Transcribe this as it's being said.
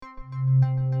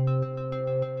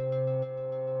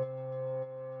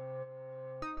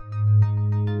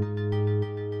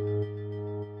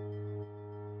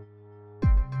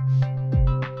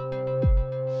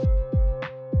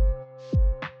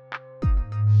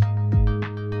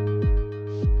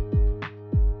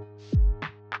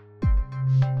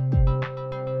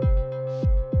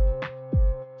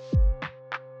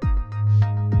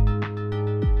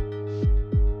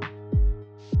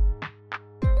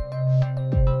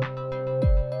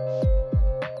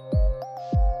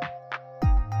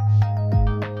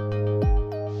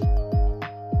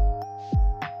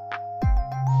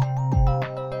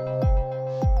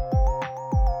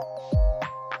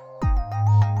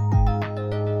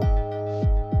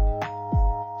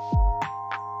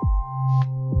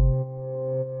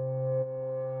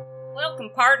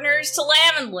partners to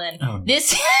Lavendlin. Oh.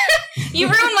 This you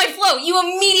ruined my flow. You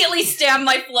immediately stabbed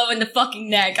my flow in the fucking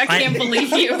neck. I can't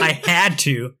believe you. I had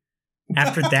to.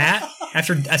 After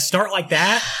a start like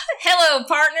that. Hello,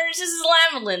 partners. This is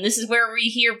Lavendlin. This is where we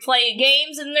here play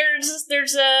games, and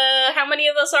there's how many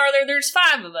of us are there? There's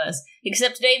 5 of us.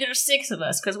 Except today there's 6 of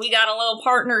us, because we got a little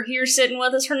partner here sitting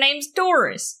with us. Her name's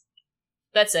Doris.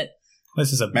 That's it.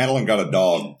 This is Madeline got a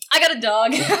dog. I got a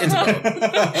dog.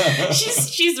 It's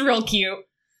she's real cute.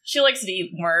 She likes to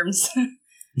eat worms.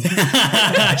 she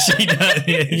does.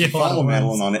 If you follow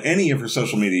Madeline on any of her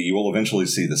social media, you will eventually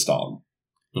see this dog.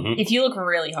 If you look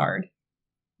really hard.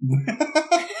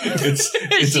 It's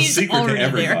a She's secret to already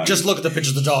everybody. there. Just look at the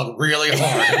picture of the dog really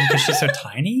hard. Because she's so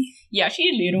tiny? Yeah,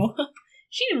 she's little.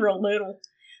 She's real little.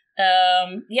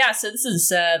 Yeah, so this is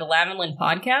the Lavendlin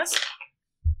podcast.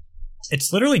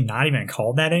 It's literally not even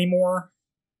called that anymore.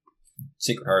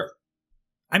 Secret Hearth.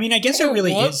 I mean, I guess it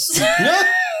really Whoops. is.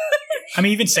 I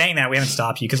mean, even saying that, we haven't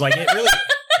stopped you, because, like, it really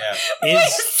Wait a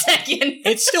is. second.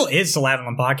 It still is the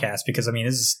Lavendlin podcast, because, I mean,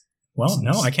 this is. Well,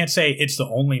 no, I can't say it's the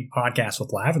only podcast with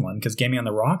Lavendlin, because Gaming on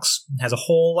the Rocks has a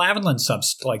whole Lavendlin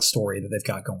story that they've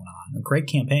got going on. A great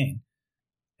campaign.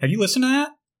 Have you listened to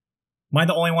that? Am I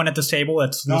the only one at this table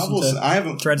that's listened to I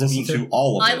haven't Threads of listened Ether? to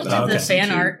all of it. I looked but I've at the listened fan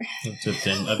to- art.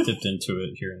 I've dipped into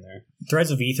it here and there. Threads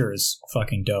of Ether is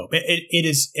fucking dope.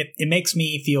 It makes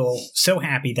me feel so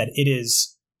happy that it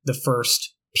is the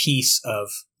first piece of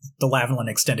the Lavendlin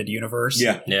extended universe.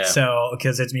 Yeah. Yeah. So,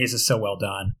 because it's just so well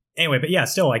done. Anyway, but yeah,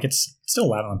 still, like, it's still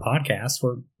a Lavendlin podcast.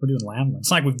 We're doing Lavendlin. It's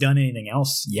not like we've done anything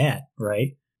else yet,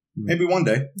 right? Maybe one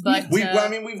day. But we've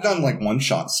done like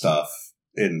one-shot stuff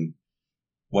in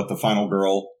the Final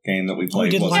Girl game that we played. we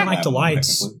did wasn't Lilac Lavendlin,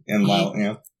 Delights. technically. And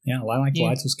yeah. Yeah, Lilac Yeah.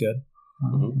 Delights was good.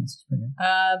 That's pretty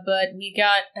good. but we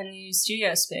got a new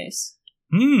studio space.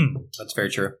 That's very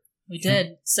true. We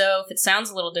did. So if it sounds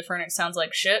a little different, it sounds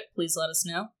like shit, please let us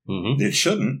know. Mm-hmm. It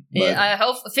shouldn't, but Yeah, I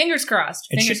hope. Fingers crossed.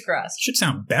 It Fingers It crossed. should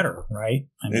sound better, right?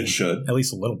 I mean, it should. at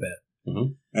least a little bit.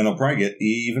 And it'll probably get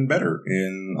even better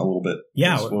in a little bit.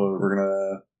 Yeah. Because we're going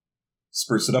to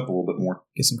spruce it up a little bit more.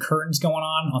 Get some curtains going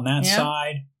on that Yeah.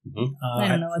 side. I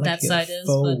don't know what that to get a side is,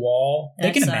 Faux but wall. They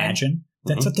that can side. imagine.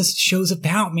 That's what this show's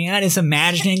about, man. It's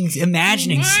imagining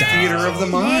stuff. Theater of the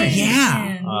mind.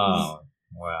 Yeah. Oh,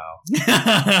 wow.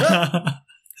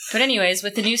 But anyways,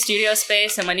 with the new studio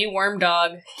space and my new worm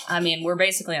dog, I mean, we're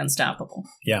basically unstoppable.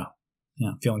 Yeah,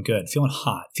 feeling good, feeling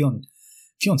hot, feeling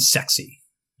sexy,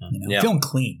 Yeah. feeling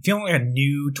clean, feeling like a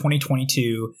new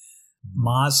 2022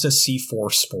 Mazda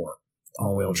C4 Sport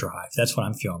all-wheel drive. That's what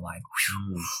I'm feeling like.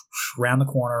 Around the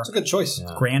corner, That's a good choice.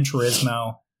 Yeah. Gran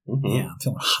Turismo. Mm-hmm. Yeah, I'm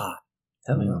feeling hot.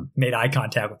 Hell yeah. Made eye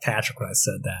contact with Patrick when I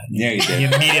said that. Yeah, you He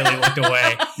did. immediately looked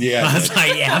away. Yeah. I was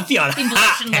like, "Yeah, I'm feeling He hot,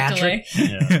 blushed and looked Patrick."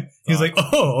 away. Yeah. He was like,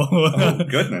 "Oh, Oh,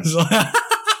 goodness.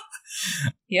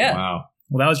 Yeah. Wow.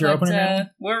 Well, that was your But, opener. Madeline?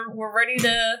 we're ready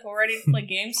to play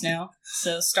games now.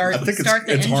 So I think start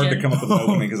the it's engine. hard to come up with an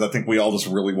opening because I think we all just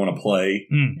really want to play.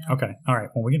 Okay, all right.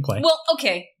 Well, we can play. Well,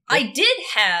 okay. I did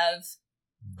have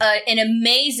an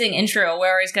amazing intro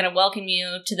where I was going to welcome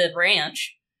you to the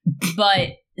ranch, but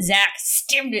Zach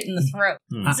stabbed it in the throat.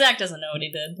 Zach doesn't know what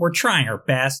he did. We're trying our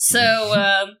best. So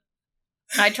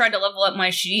I tried to level up my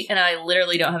sheet, and I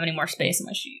literally don't have any more space in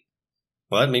my sheet.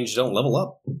 Well, that means you don't level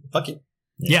up. Fuck you.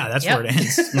 Yeah, that's Yep. where it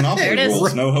ends. Monopoly There it is.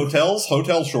 rules. No hotels.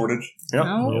 Hotel shortage. Yep.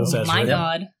 Oh, Rules as my written.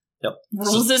 God. Yep.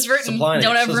 Rules is written. Supply-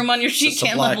 Don't have it's room on your It's sheet, a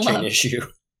can't supply level chain up. issue.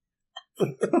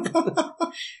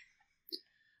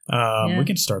 Yeah. We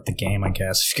can start the game, I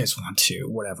guess, if you guys want to.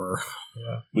 Whatever.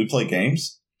 We play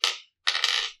games.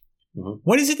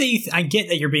 What is it that you... I get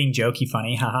that you're being jokey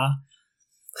funny, haha.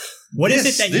 What is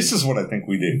it that This is what I think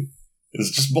we do.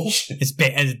 It's just bullshit.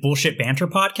 It's bullshit banter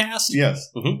podcast? Yes.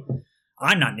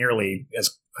 I'm not nearly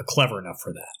as clever enough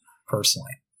for that,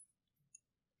 personally.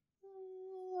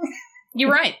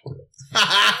 You're right.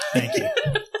 Thank you.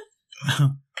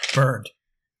 Burned.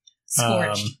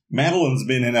 Scorched. Madeline's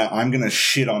been in a I'm going to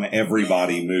shit on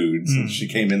everybody mood since she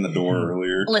came in the door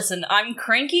earlier. Listen, I'm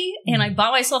cranky, and I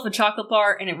bought myself a chocolate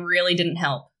bar, and it really didn't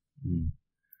help.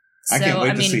 I can't So,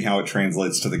 wait to see how it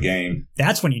translates to the game.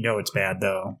 That's when you know it's bad,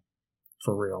 though.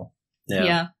 For real.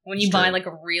 Yeah. When you It's buy true. like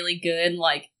a really good,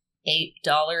 like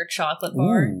 $8 chocolate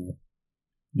bar, Ooh. and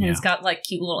Yeah. it's got like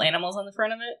cute little animals on the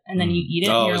front of it, and then you eat it,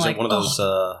 and Oh, you're is like, it one of those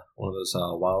 "Ugh."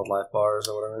 wildlife bars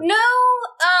or whatever? No,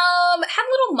 it had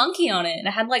a little monkey on it, and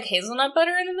it had like hazelnut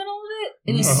butter in the middle of it.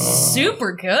 It was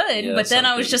super good, Yeah, but then sounds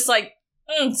I was good. just like,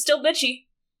 still bitchy.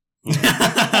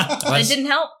 Well, It didn't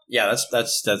help. Yeah, that's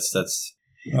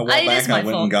A while It back, is my I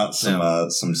went fault. and got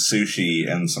some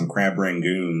sushi and some crab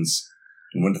rangoons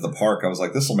and went to the park. I was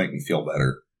like, this will make me feel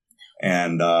better.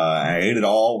 And I ate it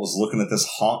all, was looking at this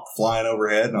hawk flying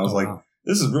overhead, and I was like, wow.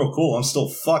 this is real cool. I'm still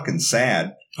fucking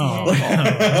sad. Oh, What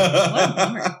a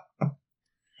bummer.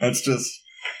 That's just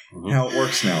how it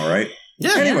works now, right?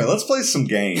 Yeah. Anyway, let's play some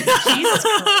games. Jesus Christ.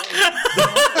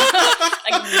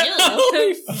 Like, holy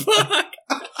ew. fuck.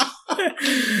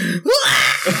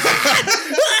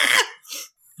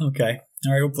 Okay.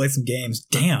 All right, we'll play some games.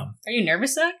 Damn. Are you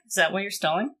nervous, Zach? Is that why you're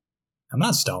stalling? I'm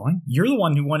not stalling. You're the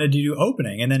one who wanted to do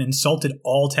opening and then insulted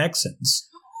all Texans.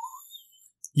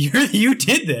 You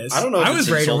did this. I don't know if I it's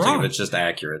was ready to insulting, rock. if it's just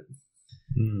accurate.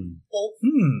 Will.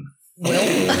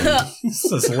 This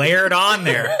is layered on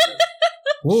there.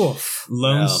 Oof.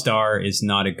 Lone No. Star is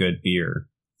not a good beer.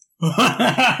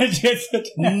 Now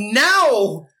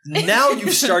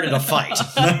you've started a fight.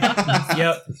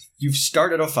 Yep. You've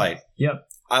started a fight. Yep.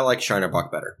 I like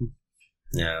Shinerbach better.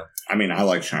 Yeah. I mean, I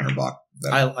like Shinerbach.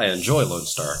 I enjoy Lone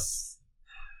Star.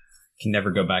 Can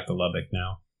never go back to Lubbock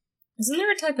now. Isn't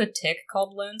there a type of tick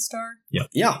called Lone Star? Yeah.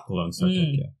 The Lone Star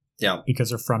Mm. tick, yeah. Because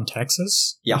they're from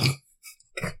Texas? Yeah.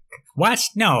 What?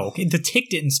 No. The tick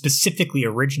didn't specifically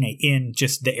originate in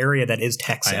just the area that is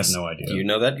Texas. I have no idea. Do you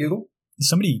know that, Google?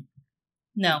 Somebody.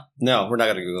 No. No, we're not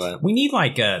going to Google that. We need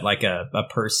like a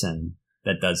person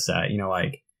that does that. You know,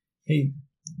 like, hey,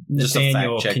 Just a fact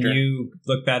Nathaniel, checker. can you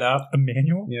look that up?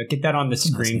 Emmanuel? You know, get that on the That's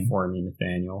a nice screen name. for me,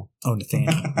 Nathaniel. Oh,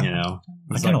 Nathaniel. You know,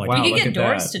 I It's kinda like wow, we look could at get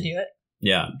Doris that. to do it.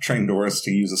 Yeah, Train Doris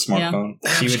to use a smartphone.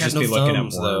 she would She's got just no be looking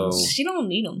thumbs, at though. words. She don't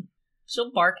need them.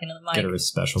 She'll bark into the mic. Get her a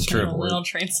special It's true. keyboard, Little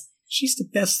trains. She's the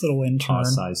best little intern.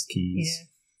 paw-sized keys. Yeah.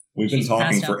 We've been She's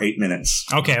talking passed for out. 8 minutes.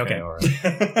 Okay. All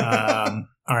right.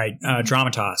 All right.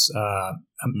 Dramatas.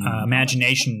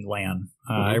 Imagination Land.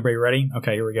 Everybody ready?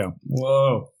 Okay, here we go.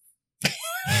 Whoa.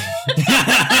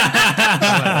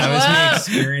 That was me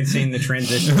experiencing the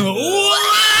transition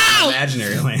to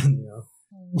imaginary land. You know?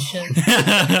 Holy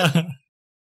shit.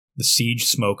 The siege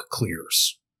smoke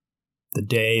clears. The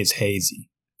day is hazy.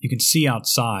 You can see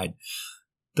outside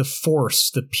the force,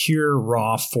 the pure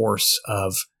raw force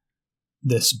of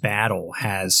this battle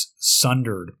has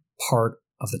sundered part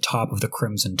of the top of the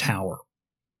Crimson Tower.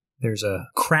 There's a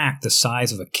crack the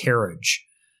size of a carriage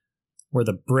where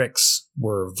the bricks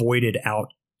were voided out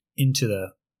into the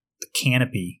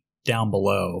canopy down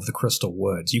below of the Crystal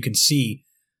Woods. You can see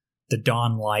the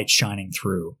dawn light shining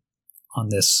through on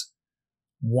this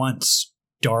once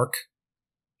dark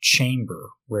chamber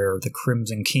where the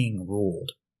Crimson King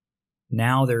ruled.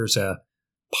 Now there's a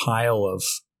pile of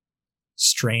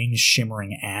strange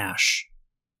shimmering ash.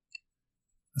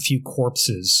 A few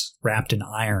corpses wrapped in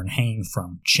iron hanging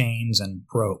from chains and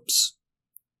ropes.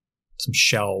 Some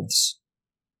shelves.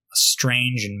 A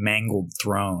strange and mangled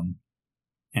throne.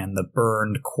 And the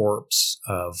burned corpse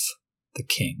of the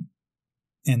king.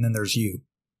 And then there's you.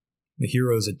 The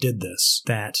heroes that did this.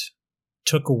 That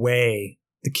took away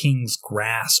the king's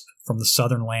grasp from the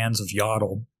southern lands of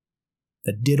Yodel.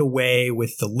 That did away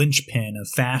with the linchpin of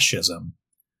fascism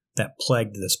that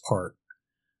plagued this part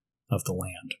of the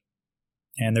land.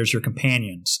 And there's your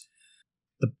companions.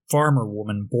 The farmer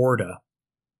woman, Borda,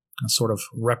 a sort of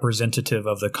representative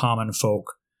of the common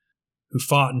folk, who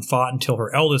fought and fought until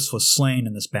her eldest was slain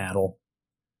in this battle,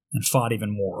 and fought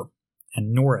even more.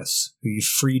 And Norris, who you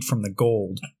freed from the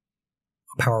gold,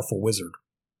 a powerful wizard.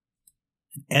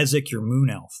 And Ezek, your moon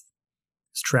elf,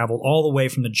 has traveled all the way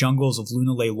from the jungles of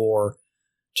Luna Lore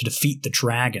to defeat the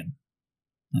dragon.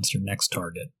 That's your next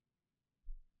target.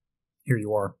 Here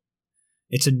you are.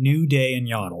 It's a new day in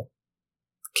Yodel.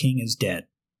 The king is dead.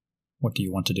 What do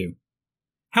you want to do?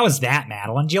 How is that,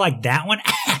 Madeline? Do you like that one?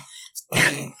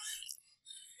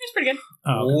 It's pretty good.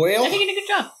 Oh, okay. I think you did a good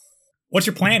job. What's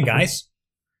your plan, guys?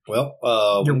 Well, we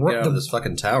Your can work- get out of this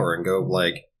fucking tower and go,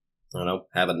 like, I don't know,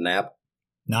 have a nap.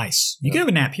 Nice. You can have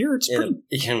a nap here. It's pretty,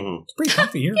 Yeah, it's pretty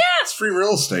comfy here. It's free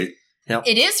real estate.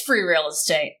 It is free real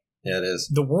estate. it is.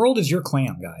 The world is your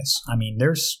clan, guys. I mean,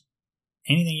 there's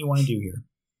anything you want to do here.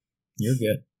 You're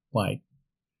good. Like,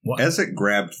 what? Ezek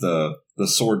grabbed the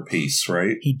sword piece,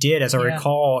 right? He did, as I Yeah.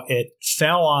 recall, it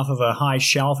fell off of a high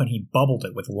shelf and he bubbled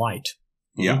it with light.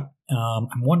 Yeah.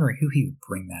 I'm wondering who he would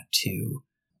bring that to.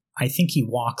 I think he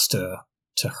walks to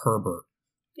Herbert,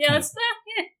 Yeah, that's that.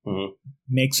 Yeah.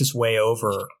 makes his way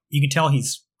over. You can tell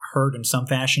he's hurt in some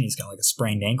fashion. He's got like a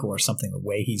sprained ankle or something. The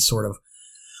way he's sort of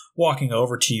walking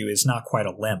over to you is not quite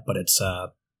a limp, but it's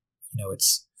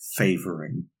it's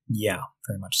Favoring. yeah,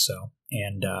 very much so.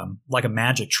 And like a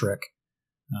magic trick,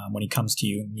 when he comes to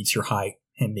you, meets your height,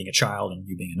 him being a child and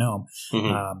you being a gnome,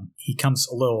 Mhm. he comes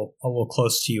a little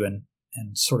close to you and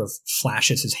sort of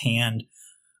flashes his hand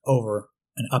over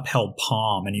an upheld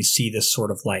palm, and you see this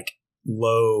sort of like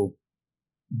low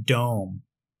dome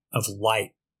of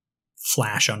light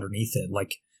flash underneath it,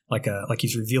 like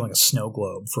he's revealing a snow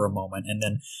globe for a moment, and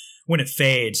then when it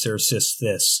fades, there's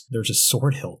a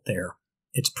sword hilt there.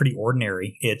 It's pretty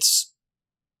ordinary. It's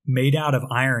made out of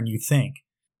iron, you think.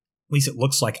 At least it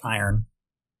looks like iron.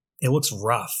 It looks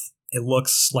rough. It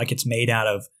looks like it's made out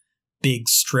of big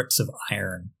strips of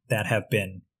iron that have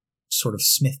been sort of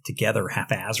smithed together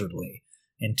haphazardly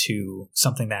into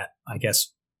something that I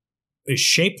guess is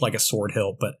shaped like a sword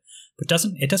hilt, but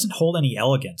doesn't hold any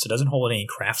elegance. It doesn't hold any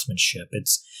craftsmanship.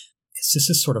 It's just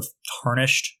this sort of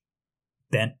tarnished,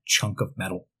 bent chunk of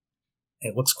metal.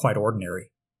 It looks quite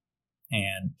ordinary,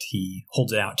 and he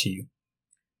holds it out to you.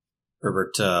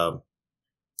 Herbert,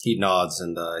 he nods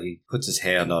and he puts his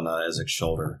hand on Isaac's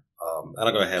shoulder. And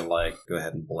I'll go ahead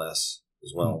and bless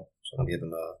as well. So I'm going to give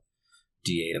him a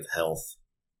D8 of health.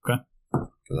 Okay.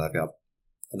 Because I've got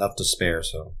enough to spare,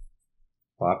 so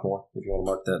 5 more if you want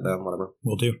to mark that down, whatever.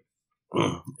 Will do.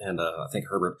 And I think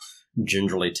Herbert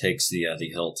gingerly takes the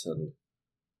hilt and,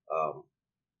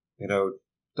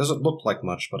 doesn't look like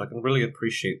much, but I can really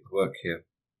appreciate the work here.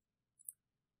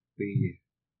 We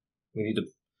need to,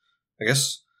 I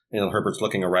guess, Herbert's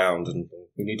looking around and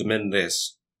we need to mend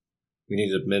this. We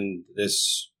need to mend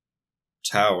this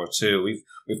tower too.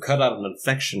 We've cut out an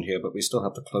infection here, but we still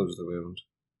have to close the wound.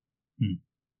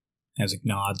 Isaac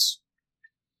nods.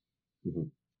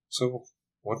 Mm-hmm. So,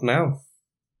 what now?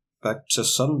 Back to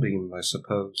Sunbeam, I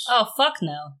suppose. Oh, fuck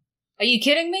no. Are you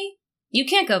kidding me? You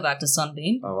can't go back to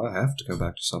Sunbeam. Oh, I have to go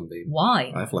back to Sunbeam.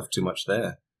 Why? I've left too much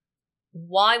there.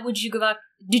 Why would you go back?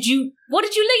 What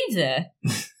did you leave there?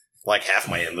 Like half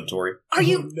my inventory. Are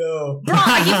you... No. Bro,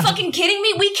 are you fucking kidding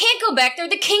me? We can't go back there.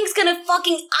 The king's gonna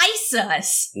fucking ice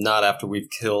us. Not after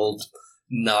we've killed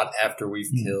the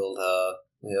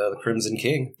Crimson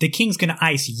King. The king's gonna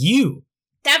ice you.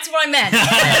 That's what I meant. You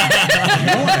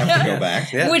don't have to go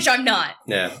back. Yeah. Which I'm not.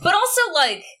 Yeah. But also,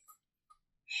 like...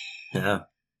 Yeah.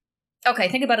 Okay,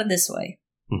 think about it this way.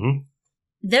 Mm-hmm.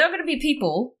 There are going to be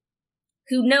people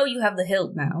who know you have the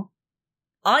hilt now.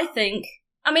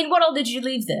 What all did you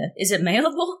leave there? Is it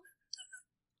mailable?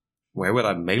 Where would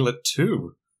I mail it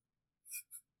to?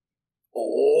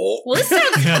 Oh. Well,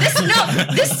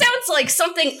 this sounds like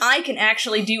something I can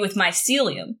actually do with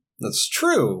mycelium. That's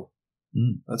true.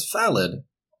 That's valid.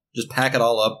 Just pack it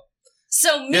all up.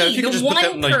 So me, the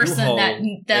one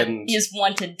person that is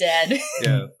wanted dead.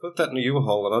 Yeah, put that in a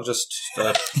U-Haul and I'll just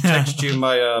text you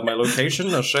my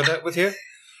location. I'll share that with you.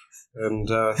 And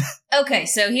okay,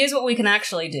 so here's what we can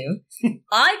actually do.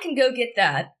 I can go get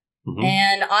that,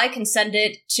 and I can send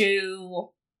it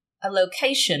to a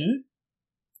location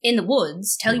in the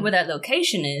woods, tell you where that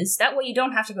location is. That way you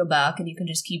don't have to go back and you can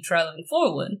just keep traveling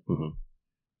forward.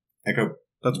 Echo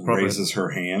raises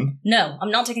her hand. No,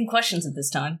 I'm not taking questions at this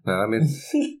time. I mean,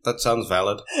 that sounds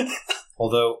valid.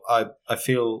 Although I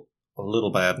feel a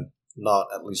little bad not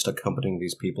at least accompanying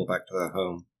these people back to their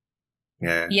home.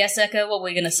 Yeah. Yes, Echo, what were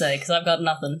we going to say? Because I've got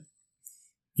nothing.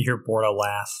 You hear Borda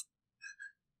laugh.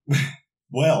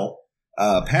 Well,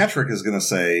 Patrick is going to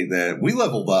say that we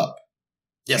leveled up.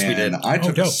 Yes, we did. I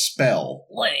took a spell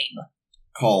Lame.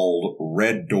 called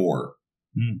Red Door,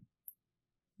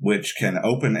 which can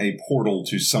open a portal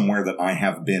to somewhere that I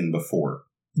have been before.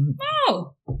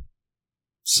 Oh.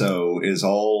 So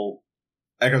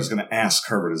Echo's going to ask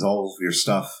Herbert, is all of your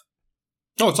stuff?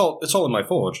 Oh, it's all in my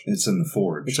forge. It's in the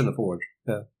forge. It's in the forge.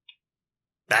 Yeah.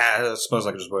 I suppose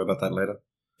I can just worry about that later.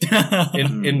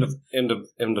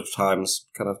 End of times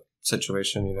kind of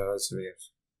situation,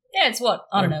 Yeah, it's what?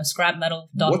 I don't know, scrap metal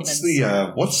documents.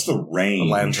 What's the range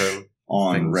lantern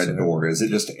on Red Door? Is it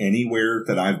just anywhere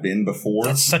that I've been before?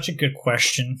 That's such a good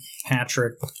question,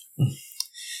 Patrick.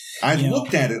 I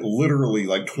looked at it literally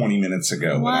like 20 minutes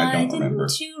ago, and I don't remember. Why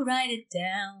didn't you write it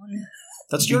down?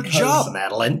 That's your job,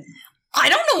 Madeline. I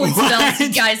don't know what spells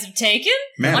you guys have taken.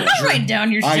 I'm not writing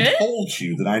down your shit. I told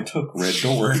you that I took Red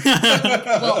Door.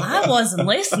 Well, I wasn't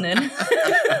listening.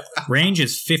 Range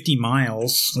is 50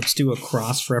 miles. Let's do a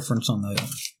cross-reference on the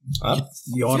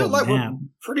auto like map. We're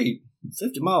pretty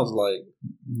 50 miles, like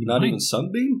not even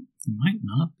Sunbeam? It might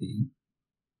not be.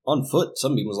 On foot,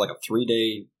 Sunbeam was like a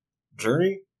 3-day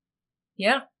journey.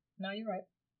 Yeah. No, you're right.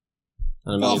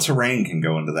 Well, terrain can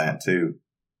go into that, too.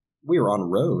 We were on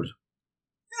road.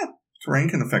 Terrain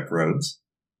can affect roads.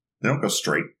 They don't go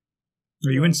straight. Are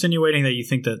you insinuating that you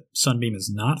think that Sunbeam is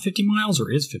not 50 miles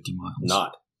or is 50 miles?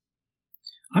 Not.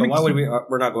 Why would we?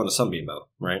 We're not going to Sunbeam, though,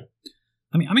 right?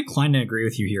 I mean, I'm inclined to agree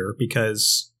with you here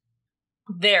because...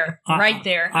 Right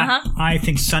there. I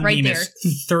think Sunbeam is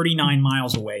 39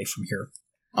 miles away from here.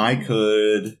 I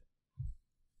could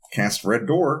cast Red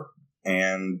Door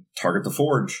and target the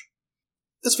forge.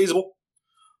 It's feasible.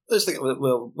 I just think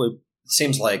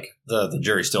seems like the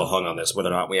jury's still hung on this, whether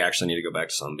or not we actually need to go back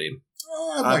to Sunbeam.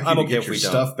 I'd like I'm you to okay get if your we don't.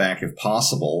 stuff back if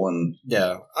possible. And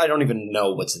Yeah, I don't even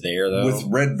know what's there, though. with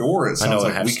Red Door, it I know sounds it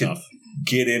like has we stuff. could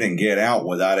get in and get out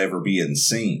without ever being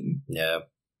seen. Yeah.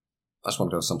 I just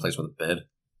want to go someplace with a bed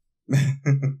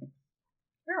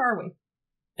Where are we?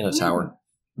 in a tower.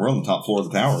 We're on the top floor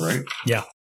of the tower, right? DM,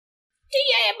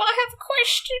 I have a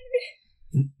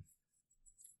question.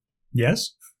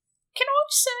 Yes? Can I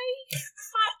say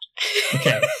what?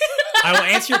 Okay. I will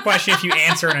answer your question if you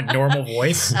answer in a normal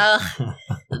voice.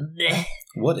 Bleh.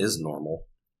 What is normal?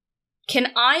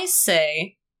 Can I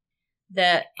say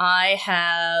that I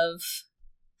have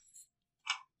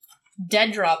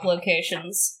dead drop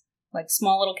locations, like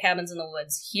small little cabins in the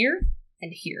woods, here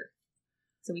and here?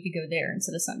 So we could go there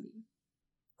instead of Sunbeam.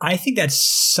 I think that's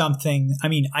something. I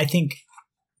mean, I think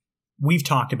we've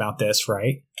talked about this,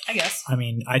 right? I guess. I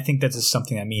mean, I think this is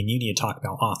something that me and you need to talk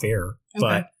about off air. Okay.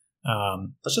 But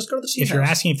Let's just go to the sea if you're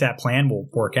house. asking if that plan will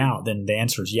work out, then the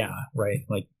answer is yeah, right?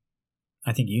 Like,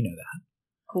 I think you know that.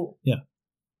 Cool.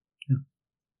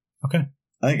 Okay.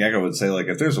 I think Echo would say, like,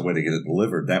 if there's a way to get it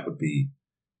delivered, that would be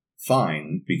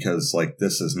fine because, like,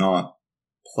 this is not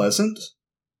pleasant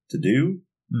to do.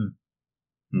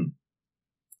 I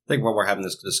think when we're having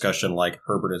this discussion, like,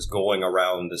 Herbert is going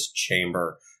around this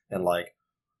chamber and, like,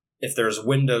 if there's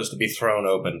windows to be thrown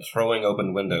open, throwing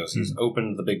open windows, he's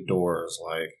opened the big doors,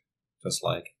 like, just,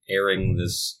 like, airing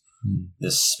this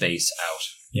space out.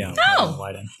 Yeah. Oh!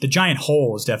 Wide in. The giant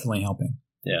hole is definitely helping.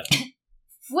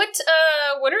 What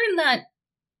are in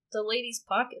the lady's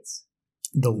pockets?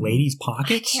 The lady's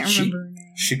pockets? I can't remember her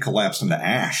name. She collapsed into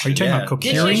ash. Are you talking about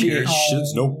Kokiri?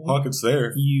 There's no pockets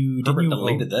there. You Herbert didn't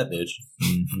deleted that bitch.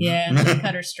 Yeah,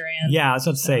 cut her strand. Yeah, I was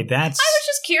about to say that's. I was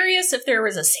just curious if there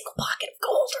was a single pocket of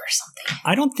gold or something.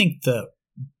 I don't think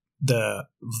the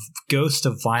Ghost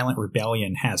of Violent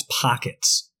Rebellion has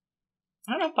pockets.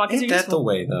 I don't know. Pockets Ain't are that the useful.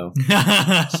 way, though?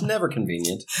 I It's never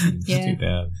convenient. Yeah. Too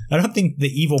bad. don't think the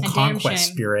evil A damn conquest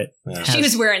shame. spirit. Yeah. She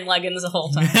was wearing leggings the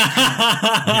whole time.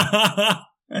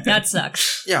 That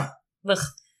sucks. Yeah. Ugh.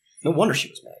 No wonder she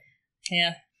was mad.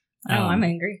 Yeah. Oh, I'm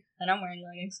angry that I'm wearing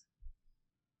leggings.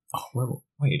 Oh,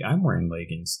 wait, I'm wearing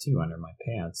leggings too under my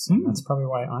pants. And that's probably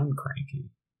why I'm cranky.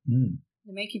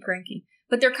 They make you cranky,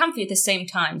 but they're comfy at the same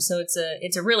time. So it's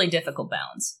a really difficult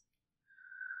balance.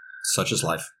 Such is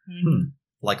life. Mhm.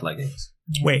 Like leggings.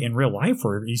 Wait, in real life,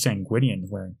 or are you saying Gwydion's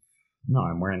wearing? No,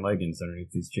 I'm wearing leggings underneath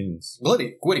these jeans.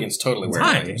 Gwydion's totally wearing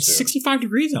Hi, leggings, it's too. 65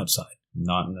 degrees outside.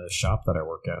 Not in the shop that I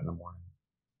work at in the morning.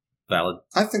 Valid.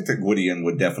 I think that Gwydion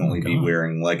would definitely Oh, be God.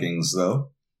 wearing leggings,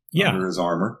 though, Yeah, under his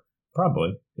armor.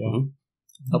 Probably. Yeah. Mhm.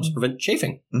 Helps prevent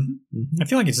chafing. I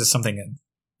feel like it's just something an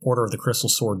Order of the Crystal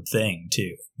Sword thing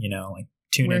too. You know, like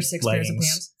tunic, Wear 6 pairs of leggings.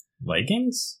 pants.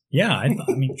 Leggings? Yeah, I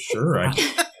mean, Sure.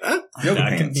 Yoga That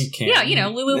could pants. be canon. Yeah, you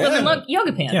know, Lululemon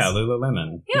yoga pants. Yeah,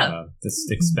 Lululemon. Yeah. It's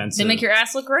expensive. They make your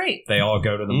ass look great. They all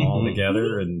go to the mall Mhm.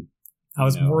 together, and I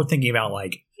was you know. more thinking about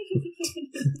like,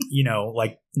 you know,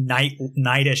 like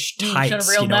nightish You tights. should've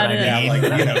You reeled know what that I in. Yeah,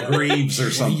 mean? like, you know, Greaves or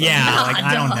something. Yeah, God, like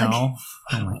I don't dog. know.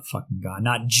 Oh my fucking god!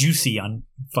 Not juicy on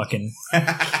fucking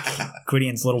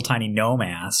Gwydion's little tiny gnome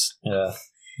ass. Yeah.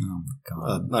 Oh my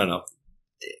god! I don't know.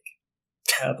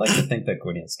 I'd like to think that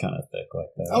Gwydion's kind of thick like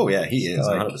that. Oh, yeah, he is.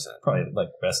 Like, 100%. Probably like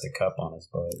rest a cup on his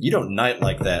butt. You don't night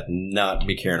like that and not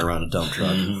be carrying around a dump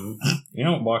truck. You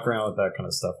don't walk around with that kind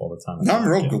of stuff all the time.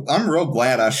 I'm real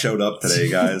glad I showed up today,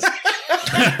 guys.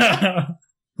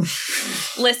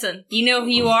 Listen, you know who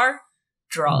you are?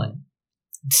 Draw it.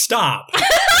 Stop!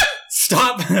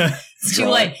 Stop! It's too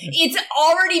late. It's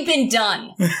already been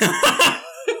done.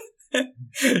 you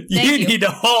you. need to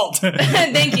halt.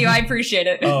 Thank you. I appreciate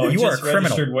it. Oh, You you are just a criminal.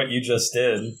 registered what you just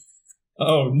did.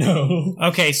 Oh no!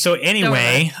 Okay, so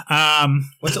anyway,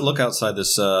 What's it look outside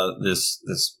this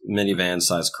this minivan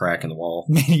sized crack in the wall?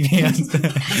 minivans.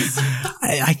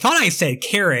 I thought I said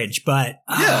carriage, but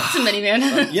Yeah. It's a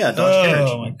minivan. Yeah, Dodge Carriage.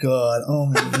 Oh my god! Oh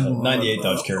my god! 98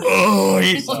 Dodge Carriage. Oh,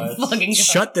 you- Oh, fucking God.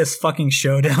 shut this fucking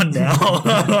show down now.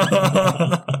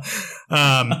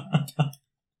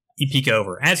 You peek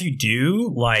over. As you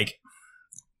do, like,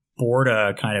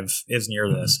 Borda kind of is near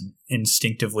this and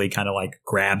instinctively kind of like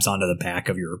grabs onto the back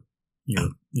of your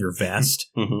vest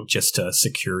Mm-hmm. just to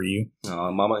secure you.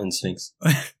 Mama instincts.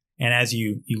 And as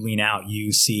you lean out,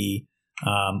 you see,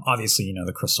 obviously, you know,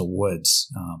 the crystal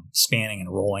woods spanning and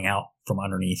rolling out from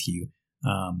underneath you.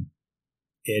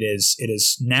 It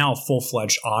is now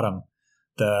full-fledged autumn.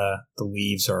 The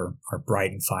leaves are bright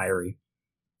and fiery.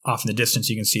 Off in the distance,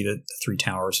 you can see the 3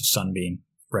 towers of Sunbeam,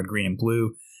 red, green, and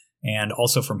blue. And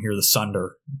also from here, the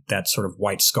Sunder, that sort of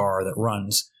white scar that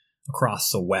runs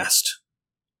across the west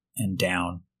and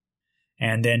down.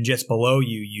 And then just below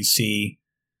you, you see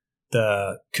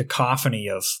the cacophony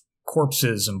of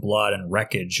corpses and blood and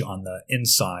wreckage on the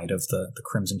inside of the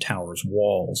Crimson Tower's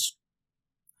walls,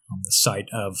 on the site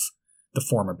of the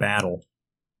former battle.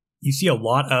 You see a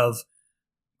lot of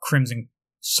Crimson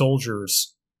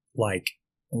soldiers, like,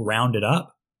 rounded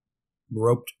up,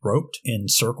 roped in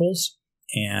circles,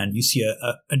 and you see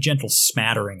a gentle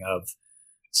smattering of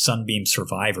Sunbeam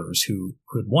survivors who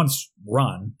had once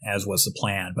run, as was the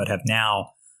plan, but have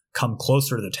now come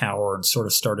closer to the tower and sort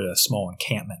of started a small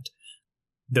encampment.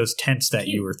 Those tents that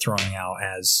you were throwing out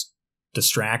as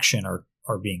distraction are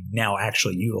being now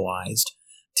actually utilized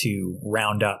to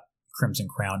round up Crimson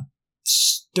Crown.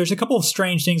 There's a couple of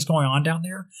strange things going on down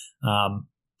there.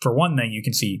 For one thing, you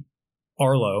can see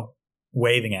Arlo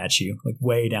waving at you, like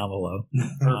way down below.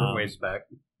 Herbert waves back.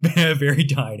 Very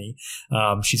tiny.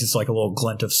 She's just like a little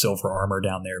glint of silver armor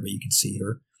down there, but you can see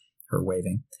her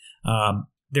waving.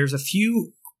 There's a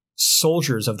few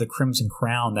soldiers of the Crimson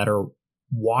Crown that are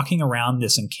walking around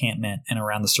this encampment and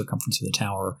around the circumference of the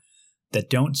tower that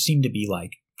don't seem to be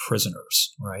like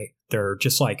prisoners, right? They're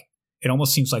just like, it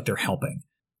almost seems like they're helping.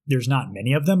 There's not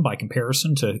many of them by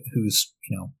comparison to who's,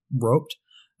 roped.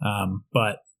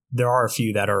 But there are a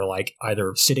few that are like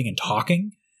either sitting and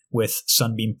talking with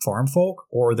Sunbeam farm folk,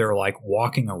 or they're like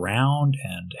walking around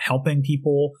and helping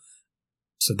people.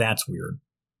 So that's weird.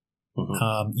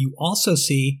 Mm-hmm. You also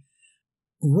see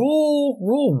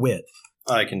roll wit.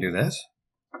 I can do that.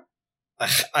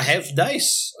 I have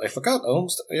dice. I forgot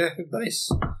almost. I have dice.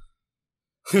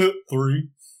 3.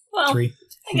 Well, 3.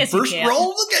 I guess First you can.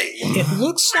 roll of the game.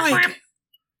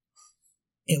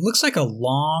 It looks like a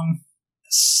long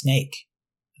snake,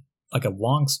 like a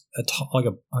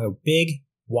big,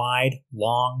 wide,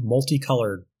 long,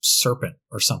 multicolored serpent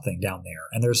or something down there.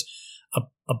 And there's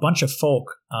a bunch of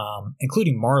folk,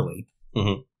 including Marley,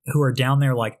 who are down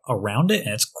there like around it,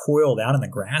 and it's coiled out in the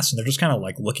grass, and they're just kind of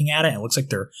like looking at it, and it looks like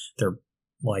they're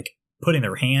like putting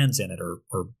their hands in it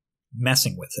or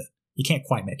messing with it. You can't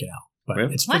quite make it out, but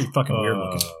it's pretty fucking weird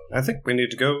looking. I think we need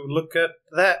to go look at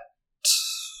that.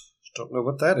 Don't know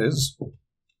what that is.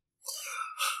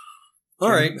 All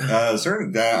right. Is there?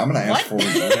 I'm going to ask for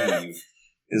you.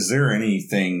 Is there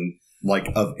anything like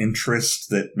of interest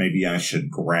that maybe I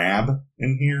should grab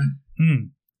in here?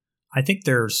 I think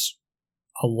there's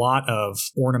a lot of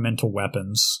ornamental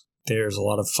weapons. There's a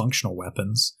lot of functional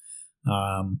weapons.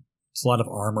 There's a lot of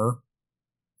armor.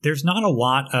 There's not a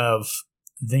lot of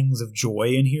things of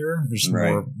joy in here. There's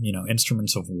more,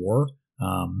 instruments of war.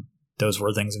 Those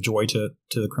were things of joy to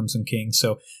the Crimson King.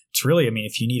 So it's really,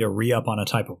 if you need a re-up on a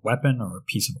type of weapon or a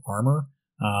piece of armor,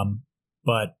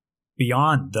 but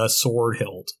beyond the sword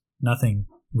hilt, nothing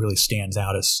really stands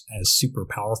out as super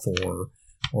powerful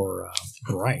or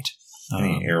bright.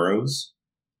 Any arrows?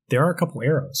 There are a couple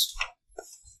arrows.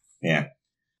 Yeah.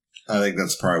 I think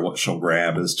that's probably what she'll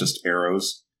grab is just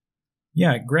arrows.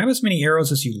 Yeah, grab as many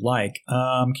arrows as you like.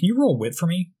 Can you roll wit for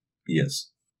me? Yes.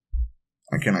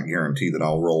 I cannot guarantee that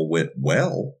I'll roll wit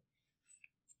well.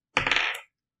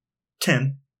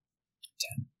 10.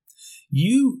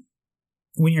 You,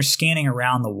 when you're scanning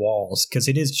around the walls, because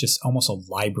it is just almost a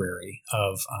library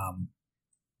of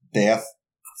death,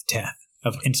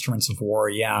 of instruments of war.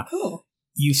 Yeah, cool.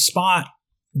 You spot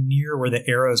near where the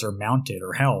arrows are mounted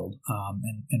or held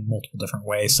in multiple different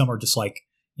ways. Some are just like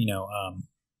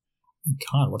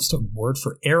God, what's the word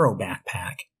for arrow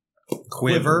backpack?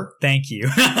 Quiver. Thank you.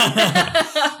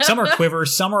 Some are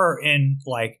quivers. Some are in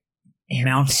like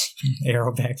mount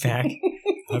arrow backpack.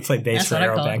 I play bass for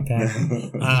arrow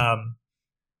backpack.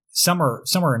 Some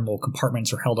are in little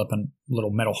compartments or held up in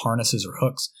little metal harnesses or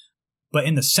hooks. But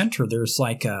in the center, there's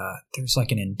like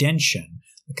an indention,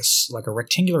 like a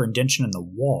rectangular indention in the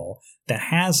wall that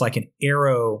has like an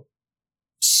arrow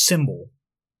symbol.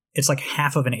 It's like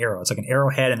half of an arrow. It's like an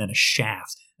arrowhead and then a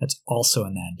shaft that's also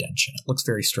in that indention. It looks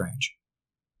very strange.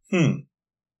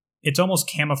 It's almost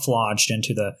camouflaged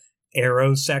into the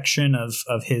arrow section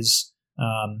of his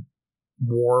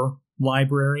war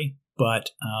library,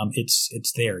 but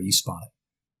it's there. You spot it.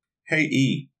 Hey,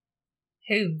 E.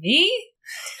 Who, me?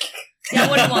 Yeah,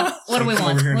 what do you want? What do we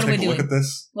want? What are we doing? Look at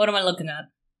this. What am I looking at?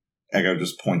 Echo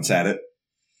just points at it.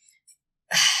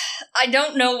 I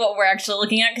don't know what we're actually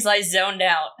looking at because I zoned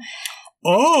out.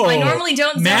 Oh, I normally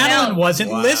don't zone Madeline out.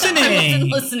 wasn't listening. I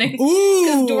wasn't listening. Ooh.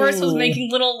 Because Doris was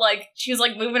making little, she was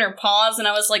moving her paws, and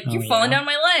I was like, you're falling down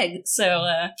my leg. So,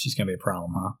 she's going to be a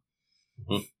problem,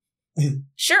 huh?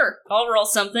 Sure, I'll roll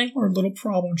something. Or a little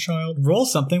problem child. Roll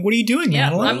something. What are you doing, Yeah,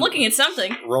 Madeline? I'm looking at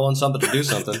something. Rolling something to do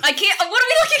something. I can't. What are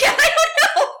we looking at? I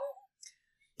don't know.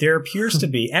 There appears to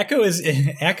be Echo is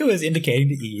indicating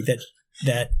to E that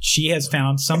that she has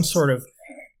found some sort of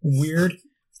weird,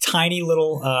 tiny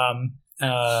little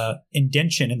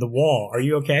indention in the wall. Are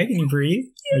you okay? Can you breathe?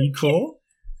 Are you cool?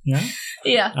 Yeah.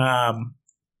 Yeah.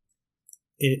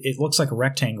 It looks like a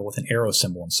rectangle with an arrow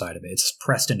symbol inside of it. It's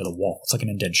pressed into the wall. It's like an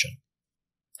indention.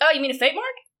 Oh, you mean a fate mark?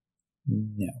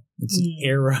 No, it's an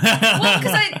arrow. Well,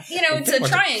 because it's a Like a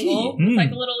triangle, key. with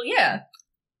like a little, yeah.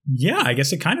 Yeah, I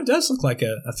guess it kind of does look like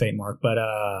a fate mark, but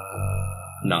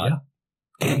Not.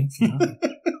 yeah.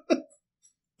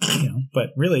 But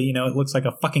really, it looks like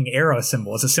a fucking arrow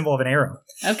symbol. It's a symbol of an arrow.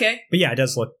 Okay, But yeah, it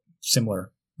does look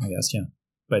similar, I guess. Yeah,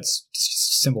 but it's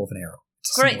just a symbol of an arrow.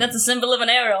 It's a great. symbol That's a symbol of an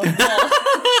arrow.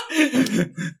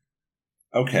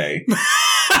 Okay.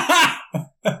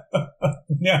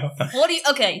 No. What do you?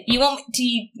 Okay, you want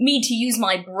me to use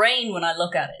my brain when I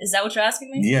look at it? Is that what you're asking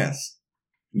me? Yes.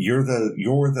 You're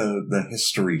the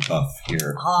history buff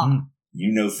here. Ah,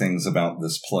 You know things about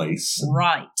this place,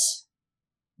 right.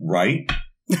 right?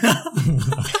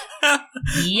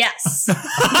 Yes.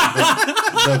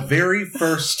 The very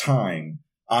first time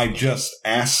I just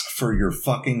asked for your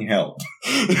fucking help.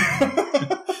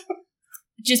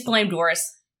 Just blame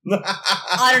Doris.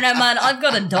 I don't know, man. I've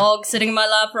got a dog sitting in my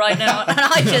lap right now, and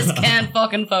I just can't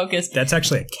fucking focus. That's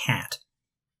actually a cat.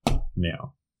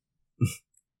 No.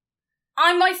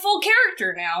 I'm my full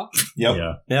character now. Yep.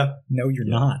 Yeah. No, you're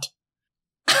not.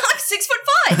 I'm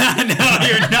 6'5". No,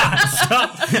 you're not. Stop.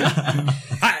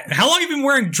 How long have you been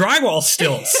wearing drywall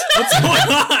stilts? What's going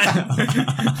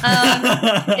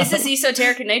on? Is this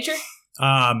esoteric in nature?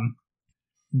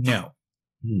 No.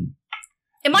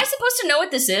 Am I supposed to know what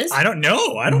this is? I don't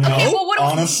know. I don't No. know. Okay, well,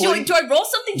 honestly- do I roll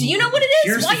something? Do you know what it is?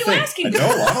 Here's Why are the you thing. asking? No,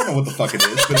 I don't know what the fuck it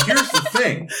is, but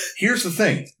here's the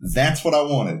thing. That's what I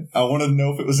wanted. I wanted to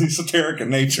know if it was esoteric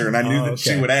in nature, and I knew that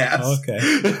she okay. would ask. Okay.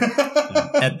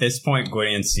 At this point,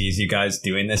 Gwydion sees you guys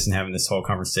doing this and having this whole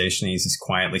conversation. He's just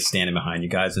quietly standing behind you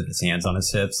guys with his hands on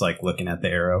his hips, like looking at the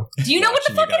arrow. Do you know what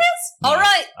the watching fuck you it guys. is? No, All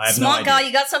right, I have no smart guy, idea.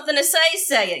 you got something to say?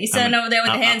 Say it. You're standing over there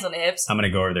with the hands on the hips. I'm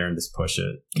gonna go over there and just push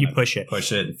it. You push it.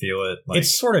 Push it and feel it. Like, It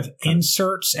sort of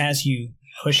inserts as you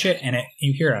push it, and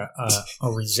you hear a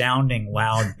resounding,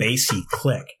 loud, bassy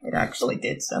click. It actually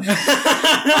did something.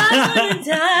 I'm gonna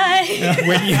die.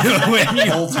 when you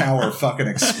The whole tower fucking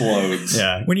explodes.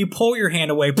 yeah. when you pull your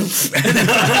hand away,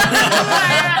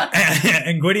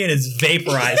 and Gwydion is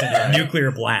vaporizing a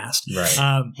nuclear blast. Right.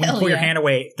 When you Hell pull your yeah. hand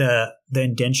away, the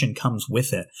indention comes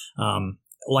with it,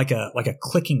 like a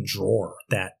clicking drawer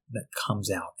that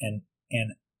comes out, and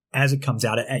as it comes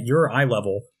out at your eye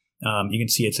level, you can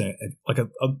see it's a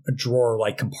drawer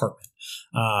like compartment.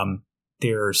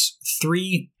 There's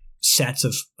 3 sets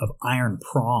of iron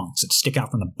prongs that stick out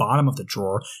from the bottom of the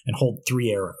drawer and hold 3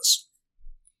 arrows.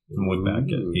 And look back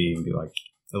at E and be like,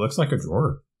 it looks like a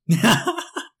drawer.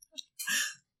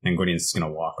 And Gwydion's just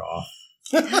gonna walk off.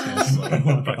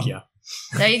 Fuck yeah.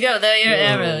 There you go. There are your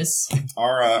arrows.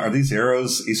 Are these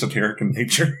arrows esoteric in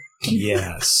nature?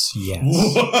 Yes. Really?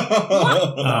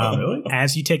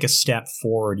 As you take a step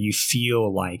forward, you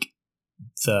feel like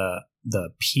the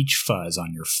peach fuzz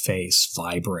on your face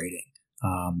vibrating.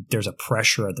 There's a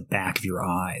pressure at the back of your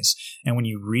eyes, and when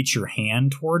you reach your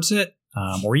hand towards it,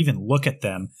 or even look at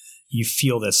them, you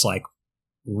feel this like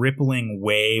rippling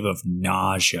wave of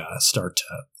nausea start to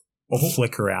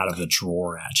flicker out of the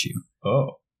drawer at you.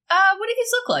 Oh. What do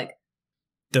these look like?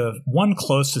 The one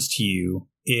closest to you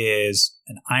is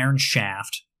an iron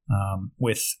shaft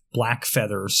with black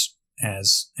feathers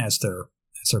as their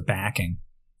backing,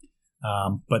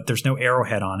 but there's no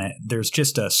arrowhead on it. There's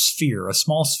just a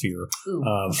small sphere Ooh,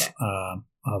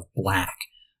 of black.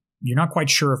 You're not quite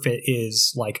sure if it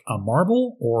is like a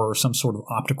marble or some sort of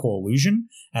optical illusion,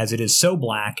 as it is so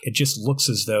black. It just looks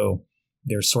as though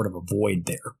there's sort of a void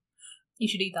there. You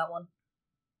should eat that one.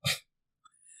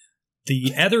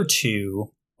 The other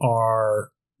 2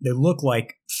 they look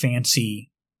like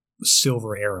fancy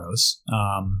silver arrows.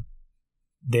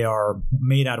 They are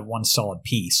made out of one solid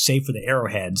piece, save for the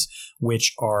arrowheads,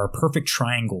 which are perfect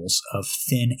triangles of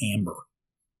thin amber,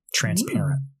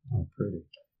 transparent. Oh, pretty.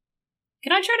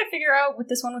 Can I try to figure out what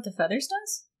this one with the feathers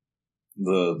does?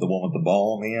 The one with the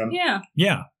ball on the end? Yeah.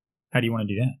 Yeah. How do you want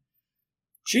to do that?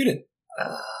 Shoot it.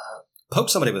 Poke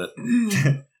somebody with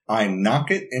it. I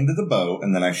knock it into the bow,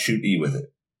 and then I shoot E with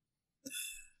it.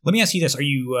 Let me ask you this: Are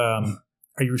you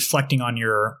reflecting on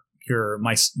your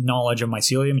knowledge of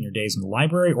mycelium and your days in the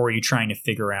library, or are you trying to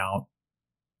figure out,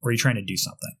 or are you trying to do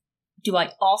something? Do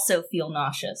I also feel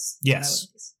nauseous? Yes.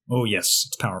 Oh, yes.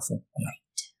 It's powerful.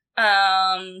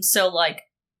 Yeah. So like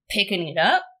picking it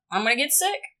up, I'm gonna get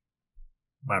sick.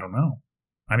 I don't know.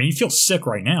 I mean, you feel sick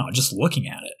right now just looking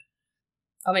at it.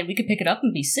 I mean, we could pick it up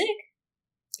and be sick.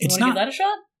 It's Want to give not. that a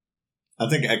shot? I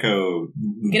think Echo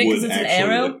Get it 'cause would it's an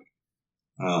actually arrow? look-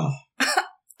 Oh.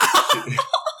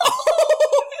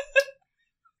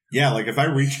 Yeah, like if I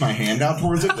reach my hand out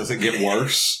towards it, does it get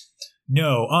worse?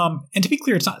 No. And to be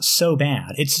clear, it's not so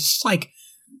bad. It's just like,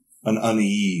 An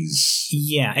unease.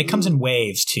 yeah, it comes in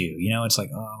waves too. You know, it's like,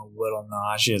 oh, a little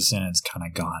nauseous, and it's kind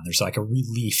of gone. There's like a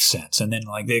relief sense, and then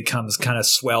like it comes, kind of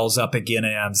swells up again,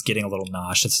 and I'm getting a little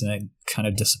nauseous, and it kind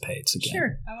of dissipates again.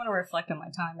 Sure. I want to reflect on my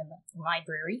time in the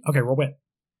library. Okay, roll wit.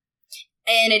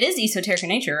 And it is esoteric in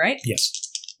nature, right? Yes,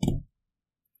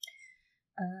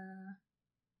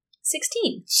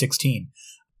 16. 16.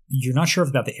 You're not sure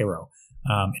about the arrow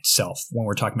itself when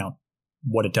we're talking about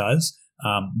what it does,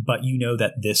 but you know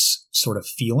that this sort of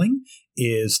feeling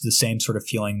is the same sort of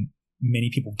feeling many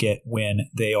people get when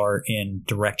they are in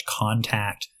direct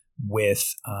contact with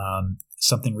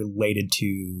something related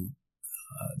to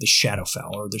the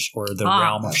Shadowfell or the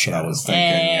realm of That's what I shadow. was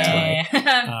thinking.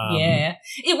 Yeah.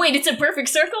 Yeah. Wait, it's a perfect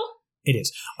circle? It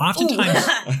is. Oftentimes,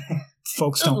 Ooh.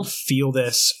 folks Ooh. don't feel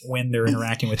this when they're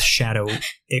interacting with Shadow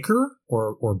Ichor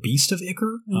or Beast of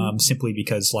Ichor, simply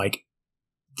because like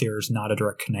there's not a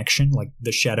direct connection. Like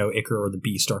the Shadow Ichor or the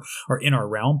Beast are in our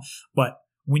realm, but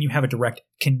when you have a direct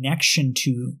connection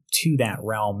to that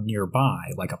realm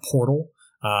nearby, like a portal,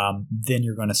 then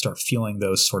you're going to start feeling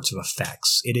those sorts of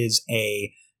effects. It is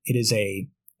a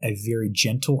very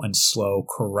gentle and slow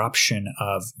corruption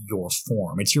of your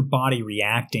form. It's your body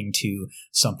reacting to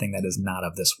something that is not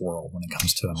of this world when it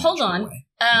comes to a Hold magical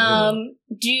on.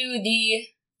 way.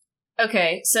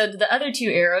 Okay, so do the other two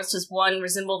arrows, does one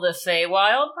resemble the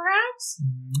Feywild, perhaps?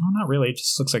 No, not really. It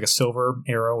just looks like a silver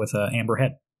arrow with an amber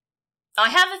head. I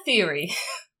have a theory,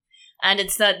 and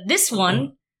it's that this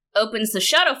one opens the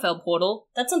Shadowfell portal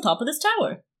that's on top of this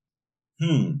tower.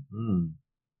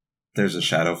 There's a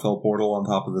Shadowfell portal on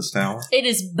top of this tower. It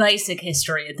is basic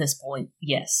history at this point,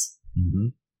 yes. Mm-hmm.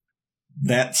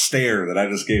 That stare that I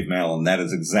just gave Malin, that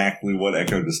is exactly what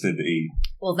Echo just did to E.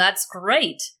 Well, that's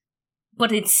great,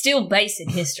 but it's still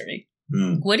basic history.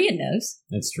 Gwydion knows.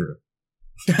 It's true.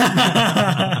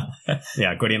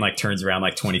 Yeah, Gwydion like turns around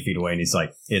like 20 feet away and he's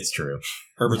like, it's true.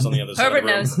 Herbert's on the other side Herbert of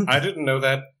the room. knows. I didn't know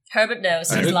that. Herbert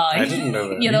knows. I He's didn't- lying. I didn't know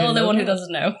that. You're You the didn't only know one who that?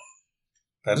 doesn't know.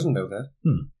 I didn't know that.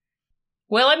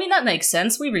 Well, I mean, that makes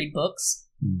sense. We read books.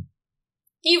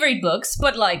 You read books,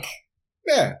 but like,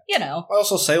 Yeah. you know. I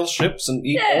also sail ships and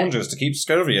eat Yeah. oranges to keep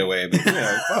scurvy away. But, you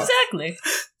know, fuck. Exactly.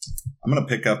 I'm going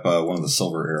to pick up one of the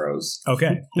silver arrows.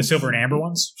 Okay. The silver and amber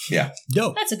ones? Yeah.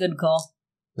 Dope. That's a good call.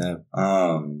 No.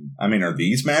 I mean, are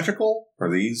these magical? Are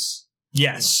these?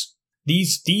 Yes.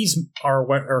 These are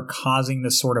what are causing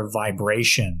the sort of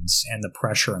vibrations and the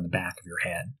pressure in the back of your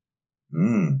head.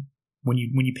 When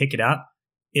you pick it up,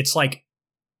 it's like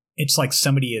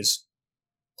somebody is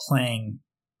playing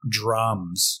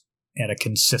drums at a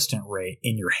consistent rate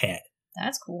in your head.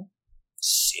 That's cool.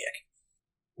 Sick.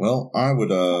 Well, I would,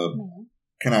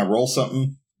 can I roll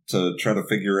something to try to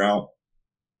figure out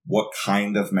what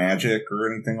kind of magic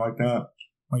or anything like that?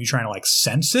 Are you trying to like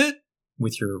sense it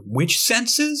with your witch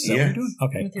senses? Is that what Yeah. you're doing?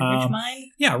 Okay. With your rich mind?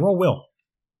 Yeah, roll will.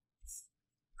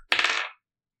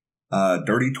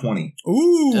 Dirty 20.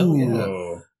 Ooh. Oh,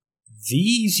 yeah.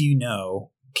 These,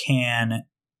 can...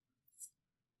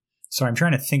 Sorry, I'm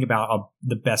trying to think about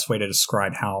the best way to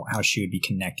describe how she would be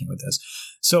connecting with this.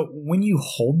 So when you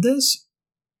hold this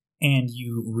and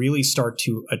you really start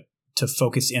to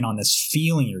focus in on this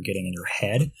feeling you're getting in your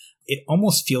head, it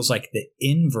almost feels like the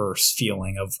inverse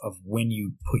feeling of when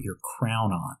you put your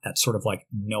crown on, that sort of like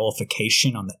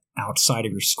nullification on the outside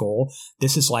of your skull.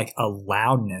 This is like a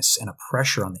loudness and a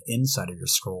pressure on the inside of your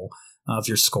skull,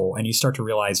 and you start to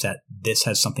realize that this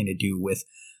has something to do with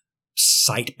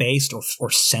sight-based or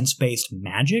sense-based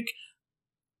magic.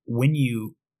 When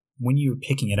you're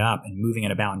picking it up and moving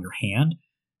it about in your hand,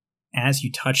 as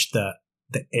you touch the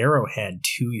arrowhead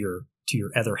to your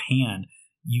other hand,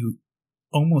 you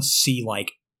almost see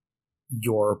like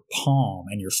your palm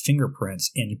and your fingerprints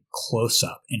in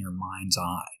close-up in your mind's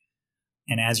eye.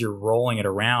 And as you're rolling it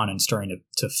around and starting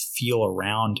to feel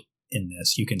around in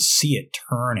this, you can see it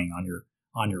turning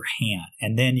on your hand.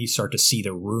 And then you start to see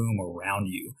the room around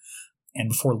you. And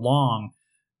before long,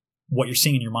 what you're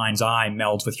seeing in your mind's eye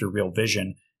melds with your real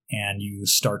vision, and you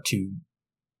start to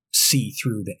see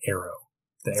through the arrow.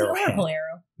 It's an arrowhead. oracle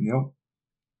arrow. Yep.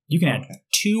 You can add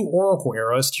 2 oracle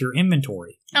arrows to your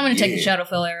inventory. I'm going to take the Yeah.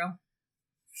 Shadowfell arrow.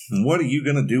 And what are you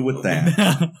going to do with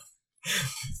that?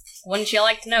 Wouldn't you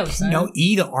like to know, son? No,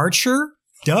 E the archer?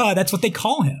 Duh, that's what they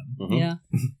call him. Mhm. Yeah.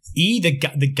 E the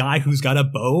guy who's got a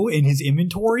bow in his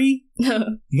inventory?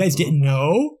 You guys didn't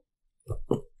know?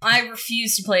 I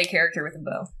refuse to play a character with a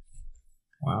bow.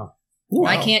 Wow. Wow.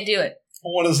 I can't do it.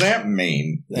 What does that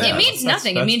mean? It means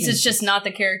nothing. It means it's just not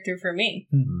the character for me.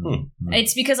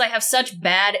 It's because I have such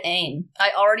bad aim.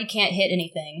 I already can't hit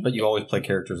anything. But you always play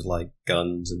characters like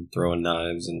guns and throwing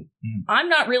knives and... I'm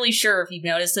not really sure if you've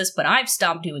noticed this, but I've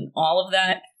stopped doing all of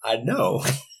that. I know.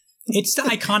 It's the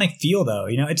iconic feel, though.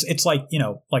 You know, it's like, you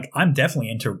know, like I'm definitely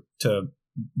into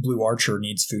Blue Archer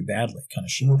needs food badly kind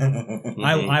of shit.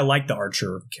 I like the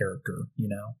Archer character. You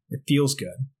know, it feels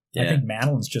good. Yeah. I think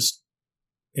Madeline's just,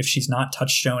 if she's not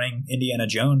touchstoning Indiana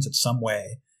Jones in some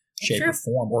way, shape, or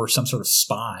form, or some sort of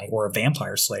spy or a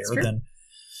vampire slayer, then,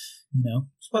 you know,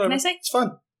 what can I say? It's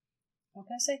fun. What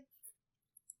can I say?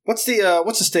 What's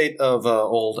the state of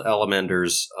old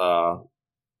Alamander's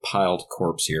piled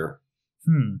corpse here?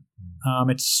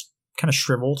 It's kind of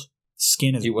shriveled.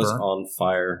 Skin is He was burnt. on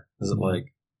fire. Is it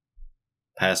like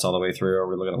passed all the way through? Are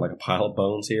we looking at like a pile of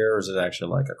bones here, or is it actually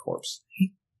like a corpse?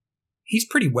 He's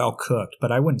pretty well cooked,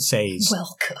 but I wouldn't say he's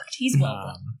well cooked. He's well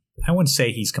done. I wouldn't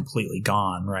say he's completely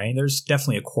gone, right? There's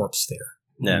definitely a corpse there.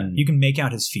 Yeah. You can make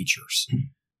out his features.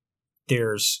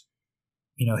 There's,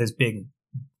 you know, his big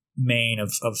mane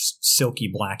of silky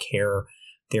black hair.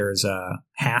 There's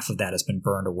half of that has been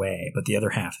burned away, but the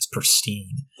other half is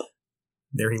pristine.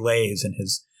 There he lays in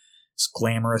his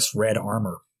glamorous red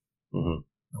armor. Mm-hmm.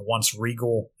 A once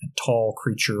regal and tall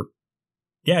creature.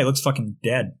 Yeah, he looks fucking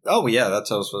dead. Oh yeah, that's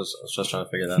how I was just trying to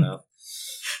figure that out.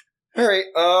 All right.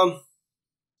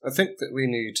 I think that we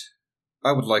need.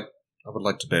 I would like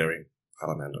to bury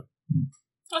Alamander.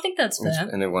 I think that's fair.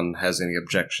 If anyone has any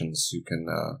objections, you can,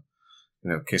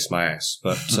 kiss my ass.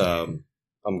 But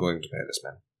I'm going to bury this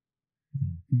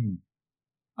man.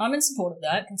 I'm in support of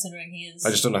that, considering he is.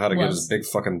 I just don't know how to get his big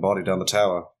fucking body down the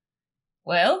tower.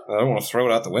 Well, I don't want to throw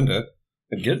it out the window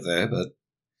and get it there, but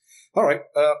all right.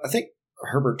 I think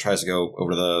Herbert tries to go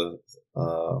over to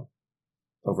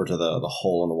the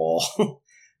hole in the wall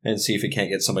and see if he can't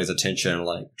get somebody's attention and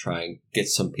like try and get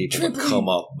some people to come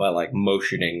up by like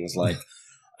motioning, like,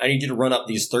 I need you to run up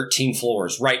these 13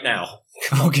 floors right now.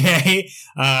 Okay.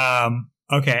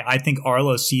 Okay. I think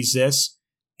Arlo sees this,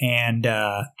 and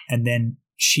then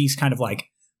she's kind of like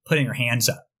putting her hands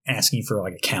up, asking for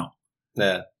like a count.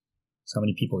 Yeah. So how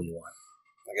many people do you want?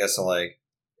 I guess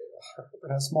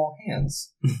Herbert has small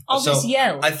hands. I'll just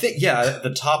yell. I think, at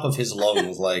the top of his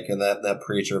lungs, like in that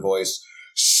preacher voice,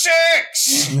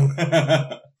 6!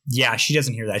 Yeah, she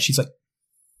doesn't hear that. She's like,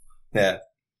 yeah.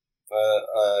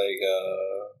 I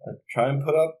try and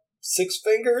put up 6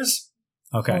 fingers.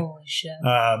 okay. Holy shit.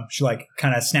 She like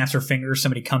kind of snaps her fingers.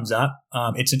 Somebody comes up.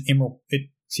 It's an emerald.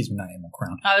 Not emerald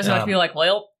crown. I was about to be like,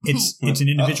 well, It's an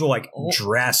individual like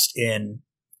dressed in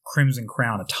Crimson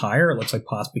Crown attire. It looks like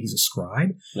possibly he's a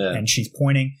scribe, and she's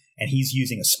pointing, and he's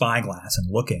using a spyglass and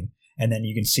looking. And then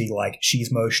you can see like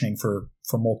she's motioning for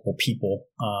multiple people,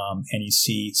 and you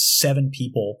see 7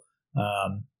 people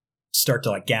start to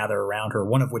like gather around her.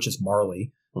 One of which is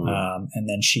Marley, and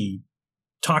then she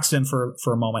talks to them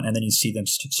for a moment, and then you see them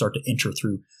start to enter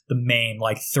through the main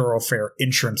like thoroughfare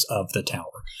entrance of the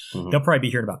tower. They'll probably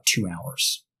be here in about 2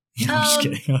 hours. I'm just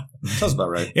kidding. Sounds about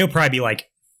right. It'll probably be like,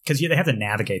 because they have to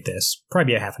navigate this,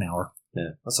 probably be a half an hour. Yeah,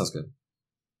 that sounds good.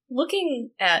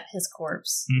 looking at his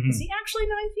corpse, is he actually 9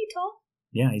 feet tall?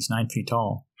 Yeah, he's 9 feet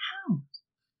tall. How?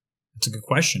 That's a good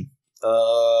question.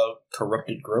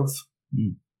 Corrupted growth.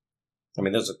 I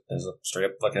mean, there's a straight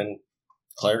up fucking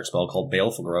cleric spell called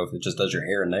Baleful Growth. It just does your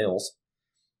hair and nails.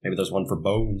 Maybe there's one for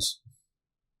bones.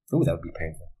 Ooh, that would be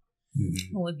painful. It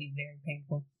would be very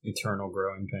painful. Eternal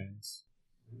growing pains.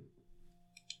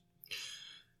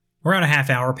 Around a half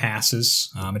hour passes.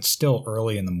 It's still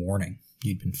early in the morning.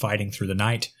 You'd been fighting through the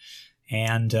night.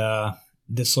 And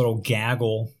this little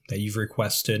gaggle that you've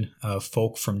requested of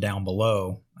folk from down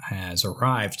below has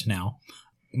arrived now.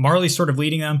 Marley's sort of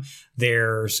leading them.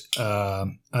 There's a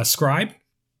scribe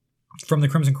from the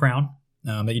Crimson Crown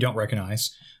that you don't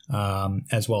recognize,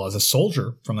 as well as a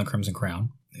soldier from the Crimson Crown,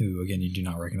 who, again, you do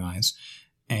not recognize,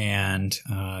 and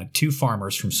 2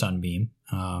 farmers from Sunbeam,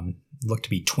 look to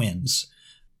be twins,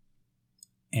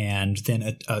 and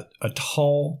then a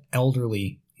tall,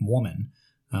 elderly woman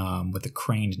with a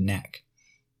craned neck.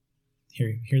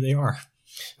 Here they are.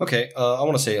 Okay, I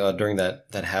want to say during that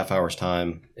half hour's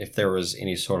time, if there was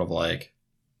any sort of like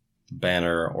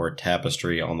banner or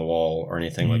tapestry on the wall or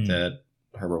anything like that,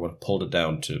 Herbert would have pulled it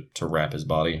down to wrap his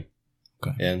body.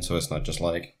 Okay. And so it's not just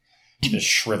like a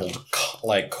shriveled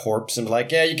like corpse and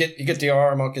like, yeah, you get the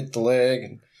arm, I'll get the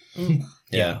leg. And,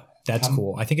 yeah, that's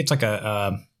cool. I think it's like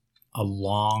a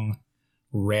long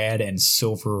red and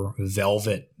silver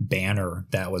velvet banner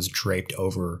that was draped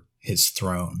over his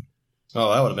throne.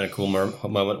 Oh, that would have been a cool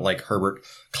moment, like Herbert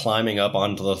climbing up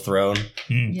onto the throne,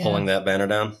 pulling that banner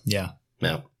down. Yeah.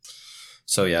 Yeah.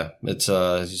 So yeah, it's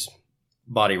his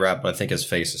body wrapped, but I think his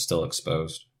face is still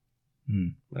exposed.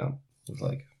 Yeah. It's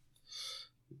like,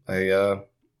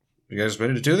 you guys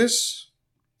ready to do this?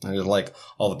 And like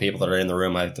all the people that are in the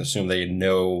room, I assume they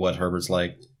know what Herbert's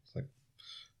like. It's like,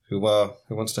 who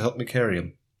wants to help me carry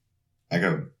him?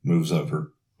 Echo moves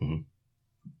over. Mm-hmm.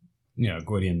 Yeah,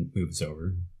 Gwydion moves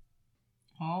over.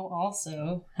 I'll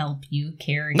also help you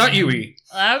carry. Not him. you, E.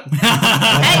 Oh.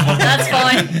 Hey, that's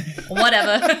fine.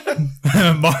 Whatever.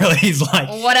 Marley's like,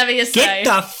 Whatever you say. get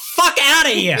the fuck out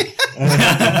of here.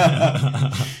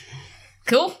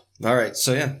 Cool. All right,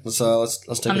 so yeah, let's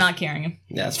take. I'm not carrying him.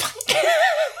 Yeah, it's fine.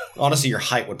 Honestly, your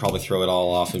height would probably throw it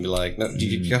all off and be like, no,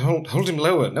 you hold him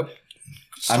lower. Nope.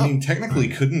 Stop. I mean, technically,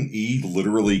 couldn't E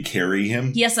literally carry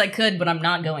him? Yes, I could, but I'm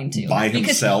not going to. By because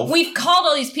himself? We've called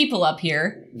all these people up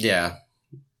here. Yeah.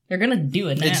 They're gonna do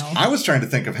it now. I was trying to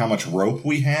think of how much rope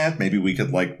we had. Maybe we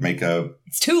could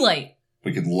It's too late.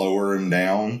 we could lower him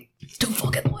down. It's too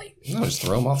fucking late. No, just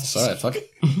throw him off the side. Fuck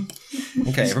it.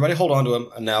 Okay, everybody hold on to him.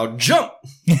 And now jump!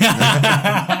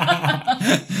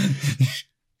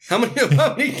 How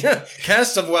many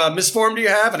casts of misform do you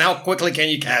have, and how quickly can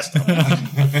you cast them?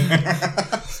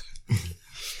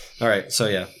 All right, so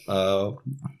yeah.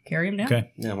 Carry him down.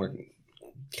 Okay. Yeah, we're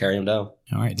carrying him down.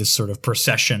 All right, this sort of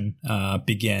procession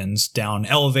begins down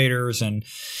elevators and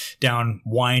down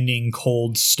winding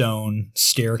cold stone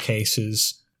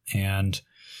staircases. And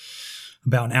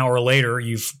about an hour later,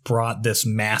 you've brought this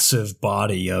massive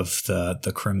body of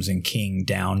the Crimson King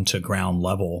down to ground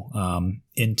level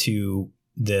into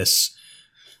this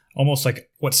almost like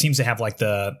what seems to have like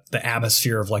the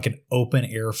atmosphere of like an open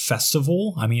air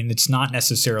festival. I mean, it's not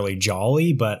necessarily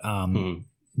jolly, but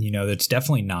it's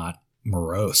definitely not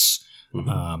morose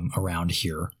around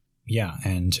here. Yeah,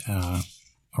 and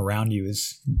around you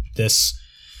is this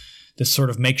sort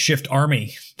of makeshift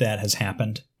army that has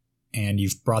happened, and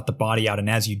you've brought the body out, and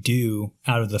as you do,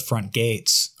 out of the front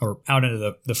gates, or out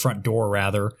into the front door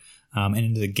rather, and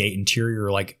into the gate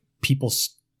interior, like people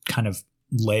kind of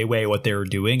lay away what they were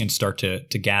doing and start to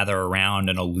gather around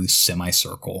in a loose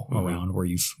semicircle around where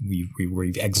you've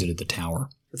exited the tower.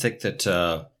 I think that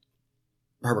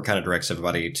Herbert kind of directs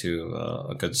everybody to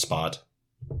a good spot.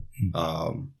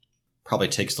 Probably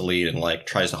takes the lead and like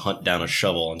tries to hunt down a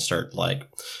shovel and start like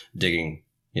digging,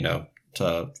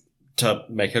 to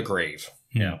make a grave.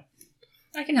 Yeah.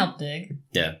 I can help dig.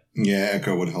 Yeah. Yeah,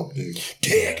 Echo would help dig.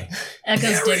 Dig!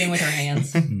 Echo's digging with her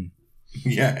hands.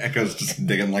 Yeah, Echo's just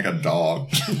digging like a dog.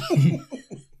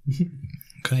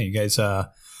 Okay, you guys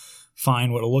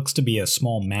find what looks to be a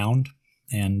small mound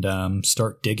and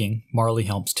start digging. Marley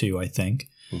helps too, I think.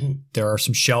 Mm-hmm. There are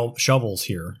some shovels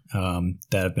here that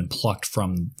have been plucked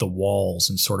from the walls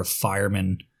and sort of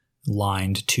firemen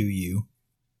lined to you.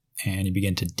 And you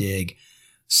begin to dig.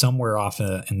 Somewhere off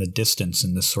in the distance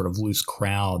in this sort of loose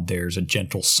crowd, there's a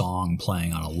gentle song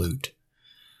playing on a lute.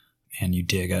 And you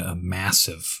dig a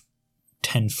massive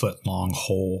 10-foot long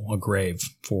hole, a grave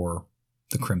for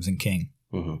the Crimson King.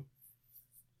 Mm-hmm.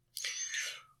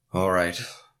 All right.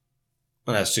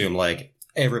 And I assume, like,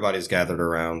 everybody's gathered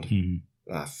around.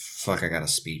 Mm-hmm. Fuck, I got a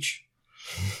speech.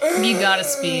 You got a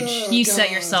speech. You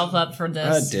set yourself up for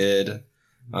this.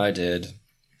 I did.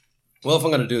 Well, if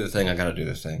I'm going to do the thing, I got to do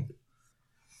the thing.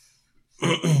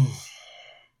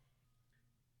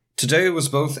 Today was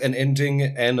both an ending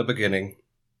and a beginning.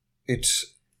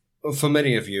 For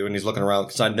many of you, and he's looking around,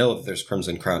 because I know that there's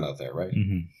Crimson Crown out there, right?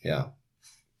 Mm-hmm. Yeah.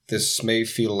 This may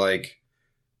feel like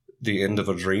the end of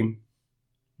a dream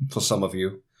for some of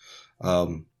you.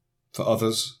 For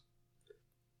others,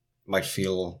 it might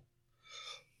feel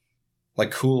like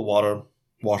cool water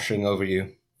washing over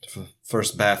you.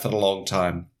 First bath in a long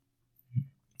time.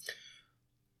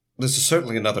 This is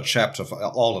certainly another chapter for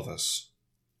all of us.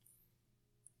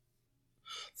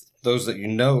 Those that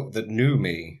knew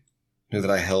me, knew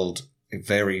that I held a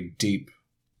very deep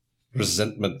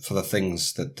resentment for the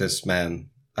things that this man,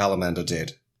 Alamander,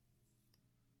 did.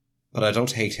 But I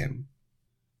don't hate him.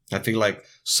 I feel like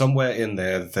somewhere in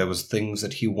there was things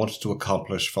that he wanted to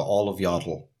accomplish for all of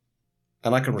Yardle.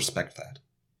 And I can respect that.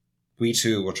 We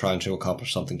too were trying to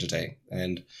accomplish something today,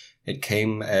 and it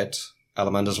came at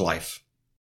Alamander's life.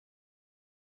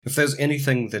 If there's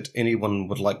anything that anyone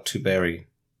would like to bury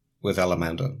with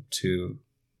Alamander to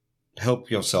help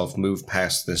yourself move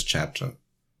past this chapter,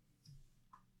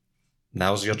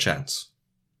 now's your chance.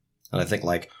 And I think,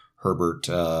 like, Herbert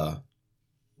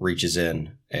reaches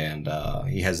in, and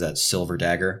he has that silver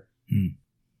dagger.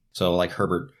 So, like,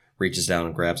 Herbert reaches down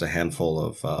and grabs a handful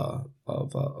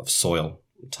of soil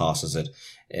tosses it,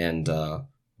 and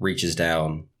reaches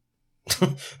down.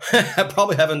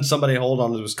 Probably having somebody hold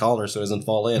on to his collar so he doesn't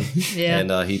fall in. Yeah.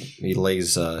 And he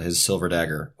lays his silver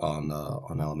dagger on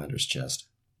Alamander's chest.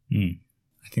 I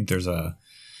think there's a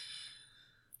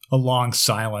long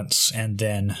silence, and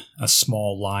then a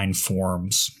small line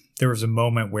forms. There was a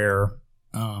moment where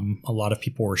a lot of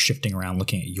people were shifting around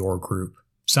looking at your group,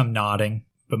 some nodding,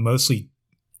 but most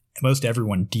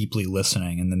everyone deeply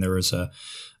listening. And then there was a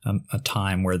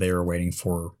time where they were waiting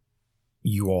for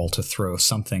you all to throw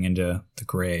something into the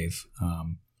grave.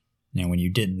 And when you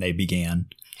didn't, they began.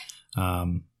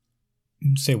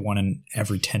 Say 1 in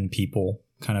every 10 people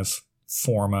kind of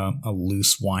form a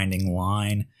loose winding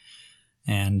line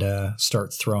and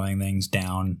start throwing things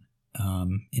down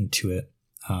into it.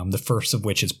 The first of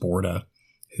which is Borda,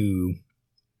 who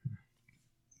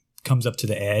comes up to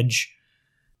the edge.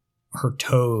 Her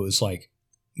toes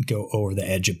go over the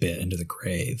edge a bit into the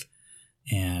grave,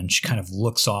 and she kind of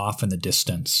looks off in the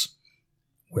distance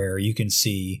where you can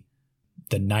see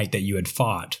the night that you had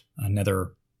fought,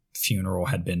 another funeral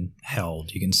had been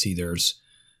held. You can see there's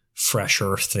fresh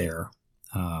earth there.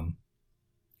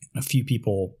 A few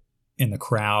people in the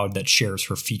crowd that shares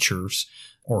her features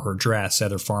or her dress,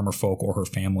 either farmer folk or her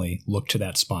family, look to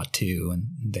that spot too, and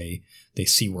they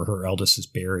see where her eldest is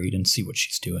buried and see what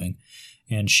she's doing.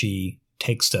 And she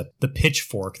takes the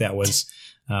pitchfork that was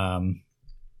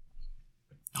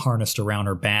harnessed around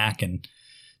her back and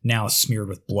now smeared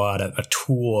with blood, a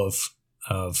tool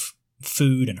of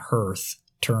food and hearth,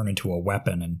 turned into a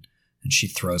weapon, and she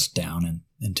throws it down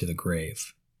into the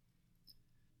grave.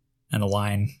 And the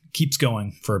line keeps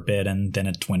going for a bit, and then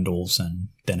it dwindles, and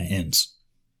then it ends.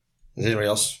 Does anybody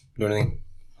else do anything?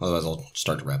 Otherwise, I'll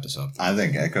start to wrap this up. I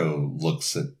think Echo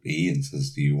looks at B and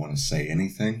says, "Do you want to say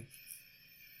anything?"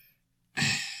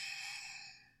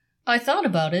 I thought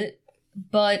about it,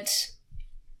 but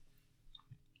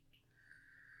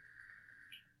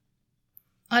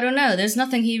I don't know. There's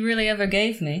nothing he really ever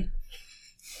gave me.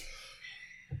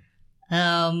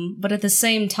 But at the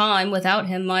same time, without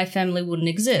him, my family wouldn't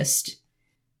exist.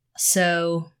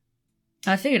 So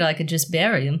I figured I could just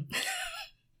bury him.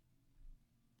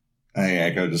 I think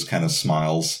Echo just kind of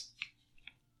smiles.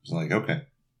 It's like, okay.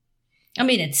 I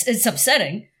mean, it's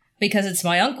upsetting because it's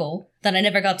my uncle that I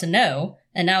never got to know,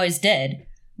 and now he's dead.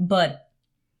 But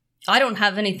I don't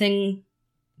have anything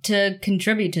to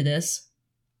contribute to this,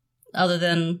 other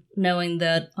than knowing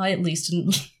that I at least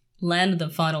didn't land the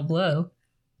final blow.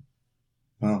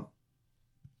 Well,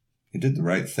 you did the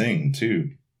right thing,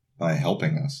 too, by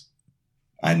helping us.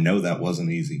 I know that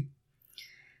wasn't easy.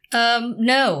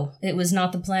 No, it was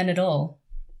not the plan at all.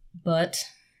 But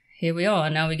here we are.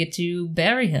 Now we get to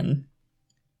bury him.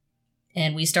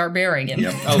 And we start burying him.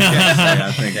 Yep. Okay.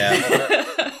 I think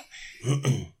Yeah.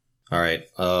 All right.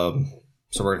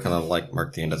 So we're going to kind of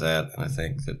mark the end of that. And I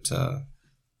think that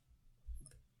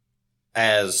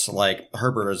as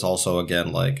Herbert is also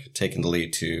again taking the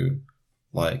lead to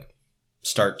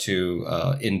start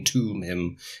to entomb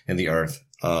him in the earth.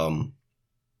 And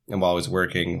while he's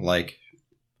working,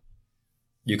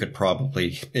 you could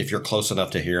probably, if you're close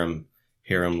enough to hear him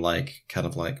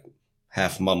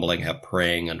half mumbling, half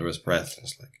praying under his breath.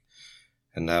 It's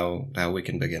and now we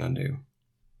can begin anew.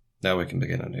 Now we can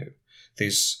begin anew.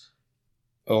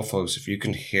 Folks, if you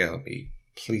can hear me,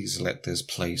 please let this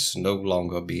place no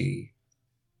longer be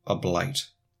a blight.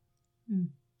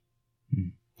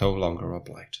 No longer a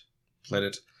blight. Let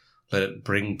it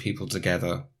bring people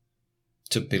together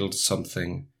to build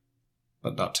something,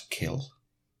 but not to kill.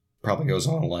 Probably goes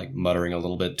on muttering a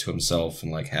little bit to himself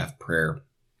and half prayer,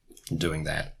 doing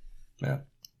that. Yeah.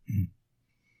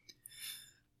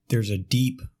 There's a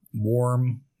deep,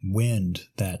 warm wind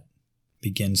that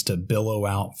begins to billow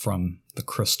out from the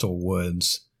crystal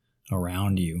woods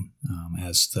around you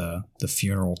as the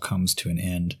funeral comes to an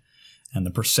end and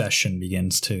the procession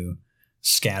begins to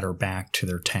scatter back to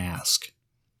their task.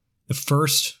 The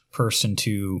first person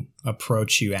to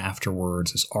approach you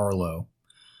afterwards is Arlo.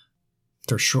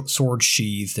 Their sword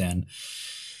sheathed and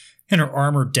her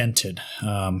armor dented.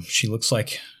 She looks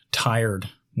tired,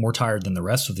 more tired than the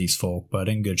rest of these folk, but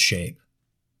in good shape.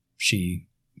 She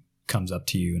comes up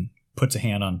to you and puts a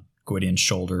hand on Gwydion's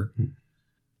shoulder.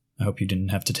 I hope you didn't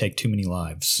have to take too many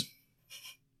lives.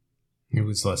 It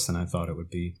was less than I thought it would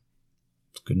be.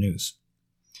 It's good news.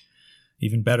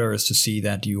 Even better is to see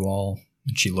that you all,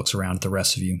 and she looks around at the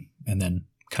rest of you and then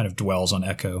kind of dwells on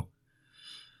Echo,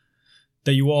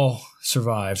 that you all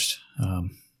survived.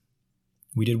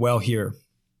 We did well here.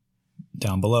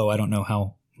 Down below, I don't know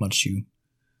how much you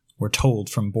were told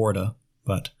from Borda,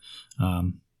 but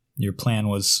your plan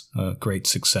was a great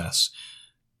success.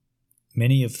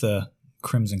 Many of the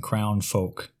Crimson Crown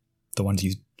folk, the ones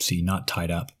you see not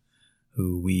tied up,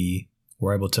 who we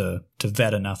were able to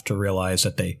vet enough to realize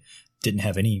that they didn't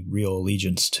have any real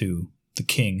allegiance to the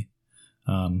king,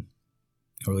 or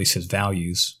at least his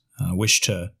values, wished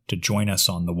to join us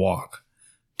on the walk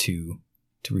to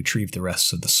retrieve the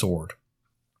rest of the sword.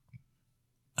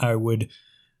 I would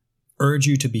urge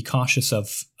you to be cautious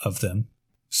of them,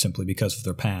 simply because of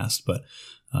their past, but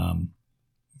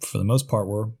for the most part,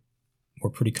 we're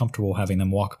pretty comfortable having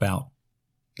them walk about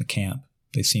the camp.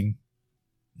 They seem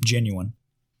genuine.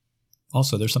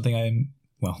 Also, there's something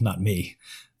not me,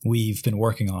 we've been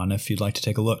working on, if you'd like to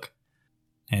take a look.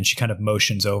 And she kind of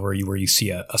motions over you where you see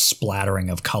a splattering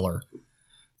of color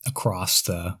across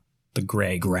the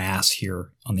gray grass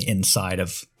here on the inside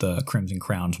of the Crimson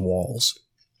Crown's walls.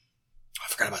 I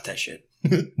forgot about that shit.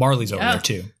 Marley's over there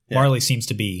too. Yeah. Marley seems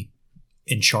to be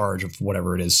in charge of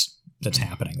whatever it is that's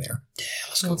happening there. Yeah,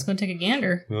 Let's go take a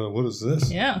gander. What is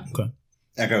this? Yeah. Okay.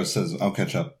 Echo says, I'll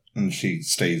catch up. And she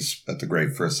stays at the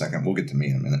grave for a second. We'll get to me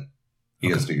in a minute.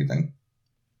 You guys do your thing.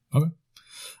 Okay.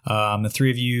 The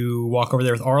three of you walk over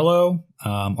there with Arlo.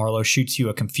 Arlo shoots you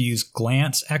a confused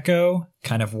glance, Echo,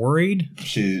 kind of worried.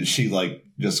 She like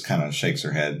just kind of shakes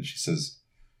her head. She says,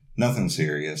 nothing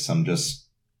serious. I'm just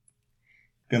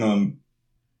gonna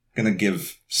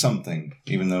give something,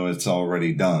 even though it's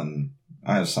already done.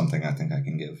 I have something I think I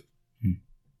can give.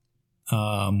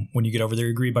 When you get over there,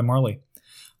 you're greeted by Marley.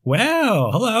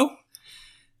 Well, hello.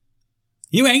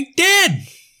 You ain't dead.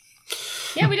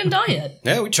 Yeah, we didn't die yet.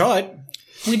 Yeah, we tried.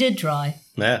 We did try.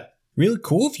 Yeah. Really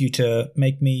cool of you to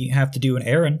make me have to do an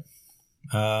errand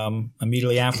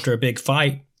immediately after a big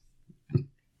fight.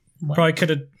 What? Probably could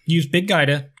have used Big Guy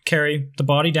to carry the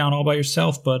body down all by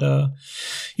yourself, but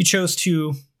you chose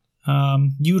to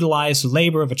utilize the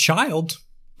labor of a child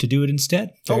to do it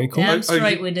instead. Very cool. Damn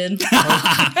straight we did.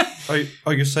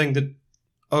 Are you saying that?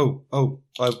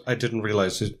 I didn't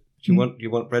realize it. You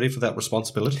weren't ready for that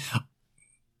responsibility.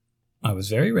 I was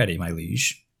very ready, my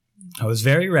liege. I was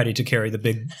very ready to carry the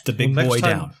big boy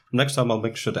down. Next time, I'll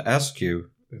make sure to ask you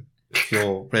if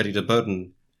you're ready to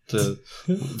burden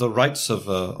the rights of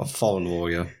a fallen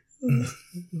warrior.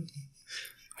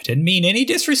 I didn't mean any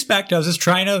disrespect. I was just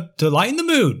trying to lighten the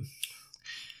mood.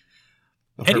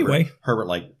 Anyway. Herbert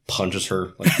like punches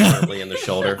her like terribly in the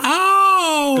shoulder.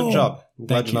 Oh! Good job. I'm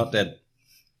glad Thank you're you. not dead.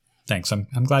 Thanks.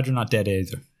 I'm glad you're not dead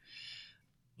either.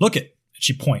 Look it.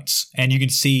 She points, and you can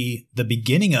see the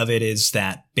beginning of it is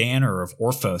that banner of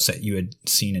Orphos that you had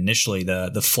seen initially,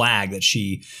 the flag that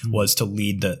she was to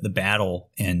lead the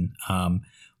battle in.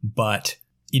 But,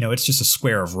 it's just a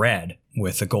square of red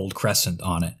with a gold crescent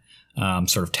on it,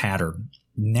 sort of tattered.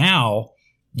 Now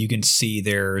you can see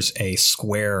there's a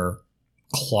square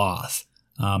cloth.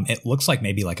 It looks like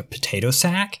maybe like a potato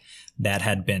sack that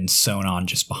had been sewn on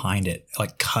just behind it,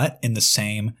 like cut in the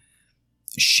same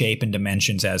shape and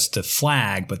dimensions as the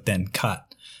flag, but then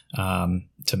cut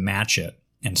to match it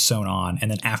and sewn on.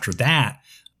 And then after that,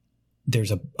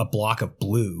 there's a block of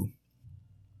blue,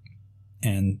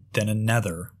 and then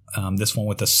another, this one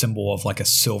with a symbol of like a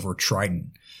silver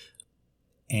trident.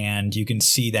 And you can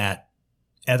see that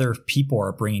other people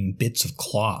are bringing bits of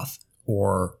cloth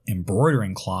or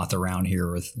embroidering cloth around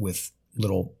here with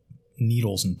little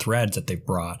needles and threads that they've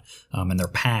brought in their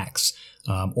packs,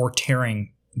 or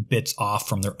tearing bits off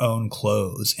from their own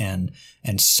clothes and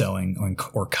sewing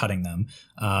or cutting them.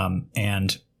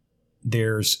 And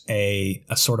there's a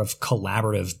sort of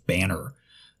collaborative banner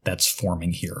that's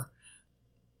forming here.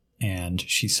 And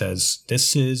she says,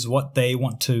 this is what they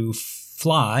want to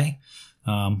fly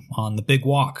on the big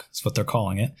walk. That's what they're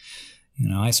calling it.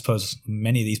 I suppose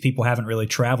many of these people haven't really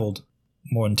traveled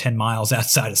more than 10 miles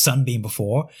outside of Sunbeam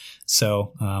before.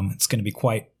 So it's going to be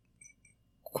quite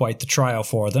the trial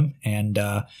for them. And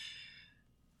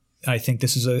I think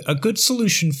this is a good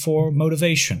solution for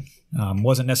motivation.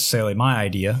 Wasn't necessarily my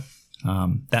idea.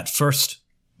 That first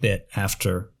bit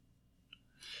after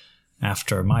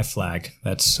my flag,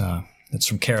 that's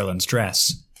from Carolyn's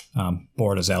dress,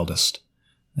 Borda's eldest.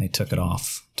 They took it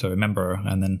off to remember,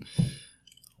 and then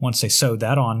once they sewed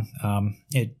that on,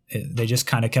 they just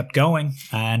kind of kept going,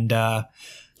 and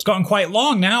it's gotten quite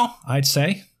long now, I'd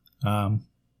say.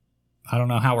 I don't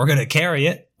know how we're going to carry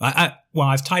it.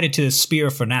 I've tied it to a spear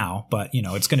for now, but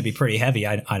it's going to be pretty heavy,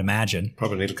 I'd imagine.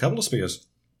 Probably need a couple of spears.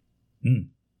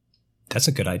 That's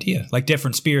a good idea. Like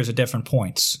different spears at different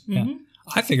points. Mm-hmm. Yeah.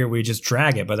 I figured we'd just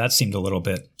drag it, but that seemed a little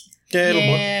bit. Yeah,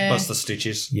 it'll bust the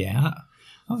stitches. Yeah.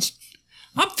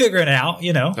 I'm figuring it out,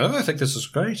 Oh, I think this is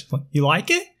great. You like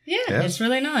it? Yeah, it's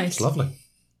really nice. It's lovely.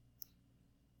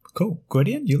 Cool.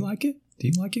 Gwydion, you like it? Do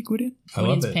you like it, Gwydion? I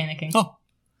love Gwydian's it. panicking. Oh.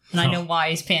 And I know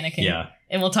why he's panicking. Yeah.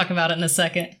 and we'll talk about it in a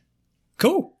second.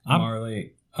 Cool.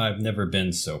 Marley, I've never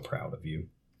been so proud of you.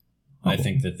 I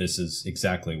think that this is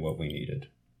exactly what we needed.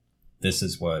 This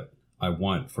is what I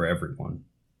want for everyone.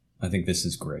 I think this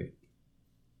is great.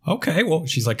 Okay, well,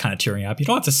 she's like kind of tearing up. You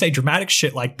don't have to say dramatic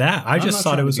shit like that. I I'm just not thought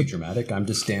trying it to was be dramatic. I'm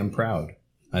just damn proud.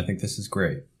 I think this is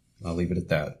great. I'll leave it at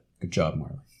that. Good job,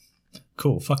 Marley.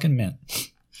 cool. Fucking mint.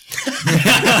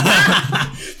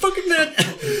 Fucking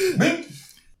mint.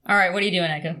 All right, what are you doing,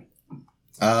 Echo?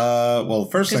 Well,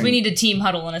 first Because thing... we need a team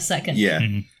huddle in a second. Yeah.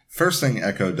 Mhm. First thing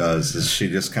Echo does is she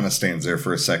just kind of stands there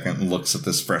for a second and looks at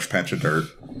this fresh patch of dirt.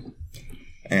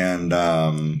 And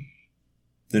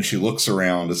then she looks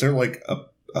around. Is there like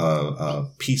a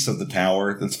piece of the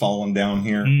tower that's fallen down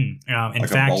here? In Like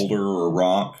fact, a boulder or a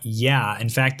rock? yeah. In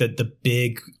fact, the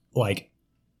big, like,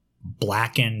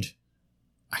 blackened,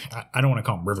 I don't want to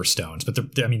call them river stones, but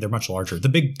they're much larger. The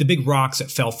big rocks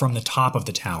that fell from the top of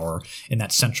the tower in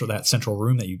that central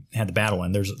room that you had the battle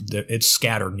in. It's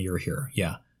scattered near here.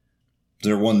 Yeah. Is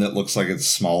there one that looks like it's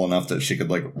small enough that she could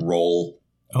like roll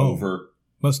over?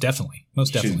 Most definitely.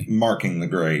 She's marking the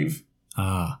grave.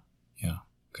 Yeah.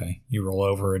 Okay. You roll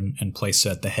over and place it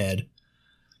at the head.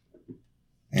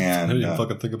 And I didn't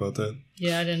fucking think about that.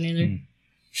 Yeah, I didn't either.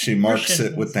 she marks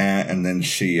it with that, and then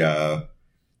she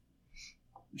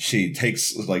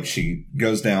takes, like, she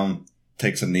goes down,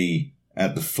 takes a knee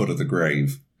at the foot of the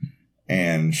grave,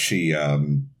 and she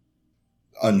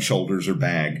unshoulders her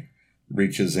bag,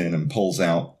 reaches in and pulls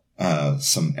out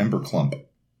some ember clump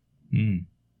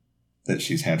that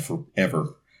she's had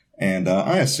forever. And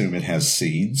I assume it has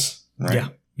seeds, right?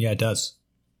 Yeah, it does.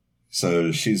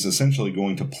 So she's essentially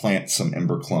going to plant some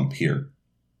ember clump here.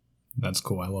 That's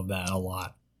cool. I love that a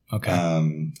lot. Okay.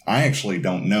 I actually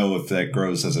don't know if that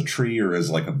grows as a tree or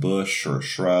as like a bush or a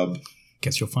shrub.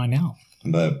 Guess you'll find out.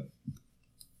 But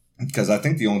because I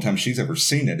think the only time she's ever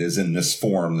seen it is in this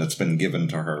form that's been given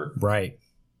to her. Right.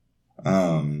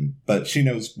 But she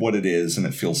knows what it is and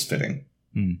it feels fitting.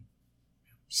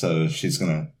 So she's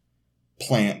going to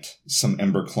plant some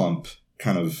ember clump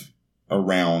kind of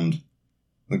around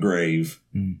the grave.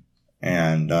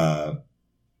 And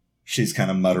she's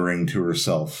kind of muttering to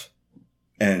herself.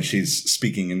 And she's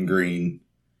speaking in green.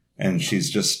 And she's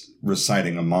just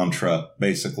reciting a mantra,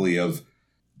 basically, of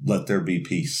let there be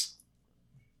peace.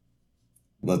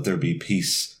 Let there be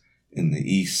peace in the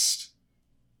east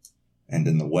and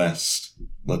in the west.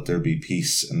 Let there be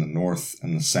peace in the north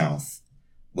and the south.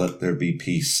 Let there be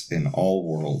peace in all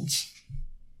worlds.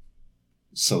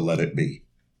 So let it be.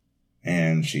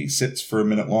 And she sits for a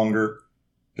minute longer,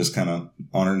 just kind of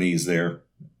on her knees there.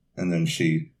 And then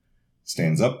she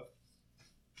stands up,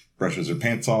 brushes her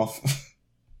pants off,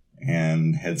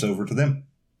 and heads over to them.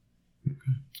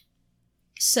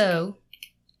 So,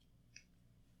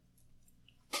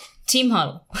 team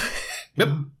huddle. Yep.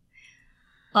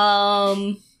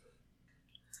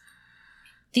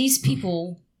 These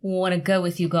people want to go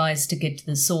with you guys to get to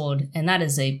the sword, and that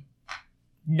is a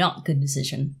not good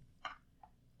decision.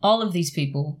 All of these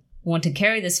people want to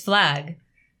carry this flag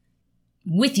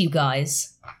with you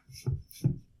guys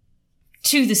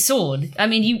to the sword. I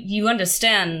mean, you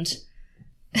understand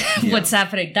what's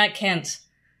happening. That can't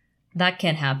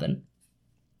happen.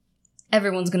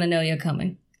 Everyone's gonna know you're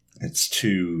coming. It's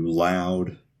too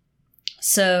loud.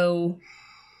 So,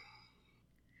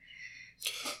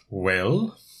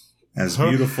 Well, As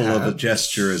beautiful of a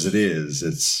gesture as it is,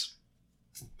 it's...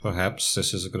 perhaps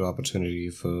this is a good opportunity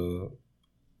for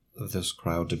this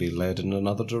crowd to be led in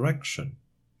another direction.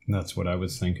 That's what I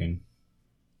was thinking.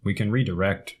 We can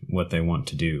redirect what they want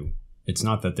to do. It's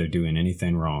not that they're doing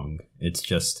anything wrong. It's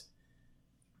just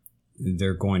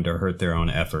they're going to hurt their own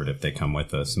effort if they come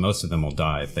with us. Most of them will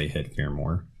die if they hit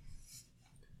Veermore.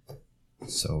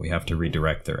 So we have to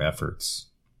redirect their efforts.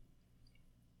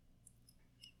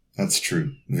 That's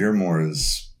true. Veermore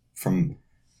is, from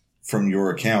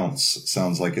your accounts,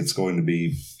 sounds like it's going to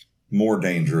be more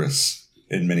dangerous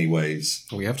in many ways.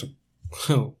 We have to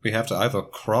either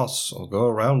cross or go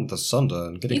around the Sunder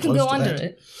and get you can close go to under that.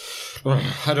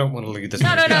 it. I don't want to lead this.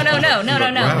 No,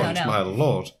 ground, no. my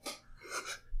lord.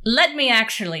 Let me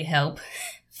actually help.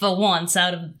 For once,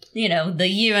 out of, the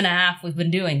year and a half we've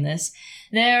been doing this,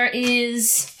 there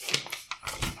is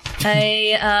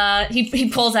a, he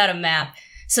pulls out a map.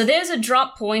 So there's a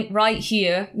drop point right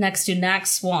here next to Nax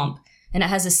Swamp, and it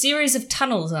has a series of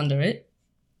tunnels under it.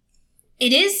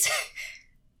 It is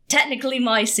technically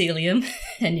mycelium,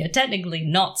 and you're technically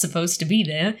not supposed to be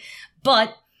there,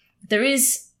 but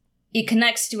it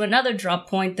connects to another drop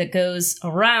point that goes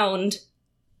around.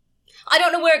 I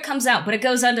don't know where it comes out, but it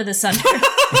goes under the Sunder.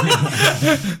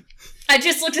 I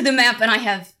just looked at the map and I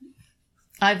have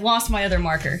I've lost my other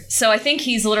marker. So I think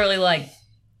he's literally like,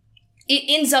 it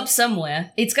ends up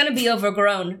somewhere. It's going to be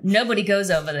overgrown. Nobody goes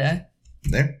over there.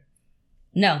 There.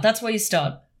 No, that's where you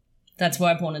start. That's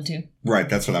where I pointed to. Right,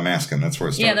 that's what I'm asking. That's where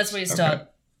it starts. Yeah, that's where you start. Okay.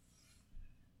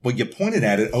 Well, you pointed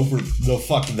at it over the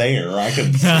fuck there. I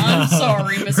could. I'm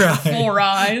sorry, Mr. Right. Four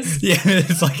Eyes. Yeah,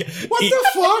 it's like What the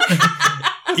fuck?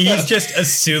 he's just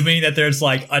assuming that there's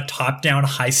like a top-down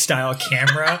high-style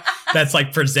camera that's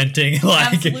like presenting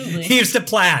like Absolutely. here's the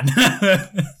plan.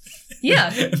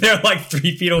 Yeah. They're like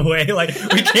 3 feet away. Like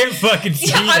we can't fucking see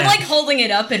Yeah, I'm that. like holding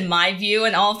it up in my view,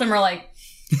 and all of them are like,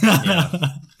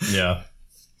 Yeah.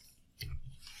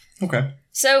 Okay.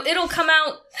 so it'll come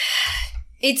out.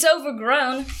 It's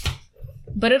overgrown,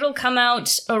 but it'll come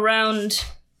out around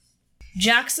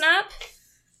Jacksnap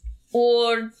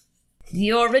or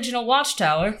your original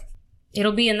watchtower.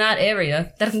 It'll be in that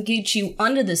area. That can get you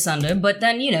under the Sunder, but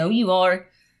then, you know, you are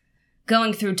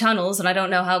going through tunnels, and I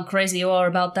don't know how crazy you are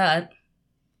about that.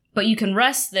 But you can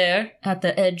rest there at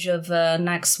the edge of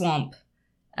Nack Swamp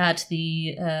at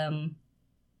the,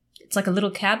 it's like a little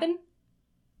cabin.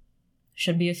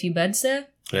 Should be a few beds there.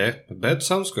 Yeah, the bed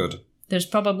sounds good. There's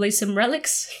probably some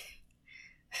relics.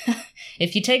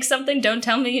 If you take something, don't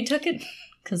tell me you took it.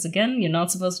 Because again, you're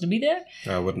not supposed to be there.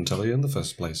 I wouldn't tell you in the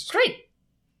first place. Great.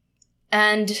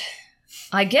 And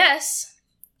I guess,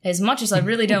 as much as I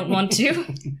really don't want to,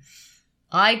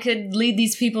 I could lead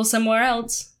these people somewhere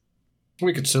else.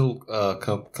 We could still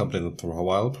accompany them for a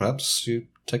while. Perhaps you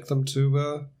take them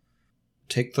to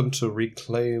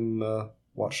reclaim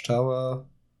Watchtower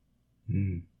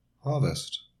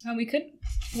Harvest. Oh, we could.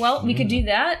 Well, we could do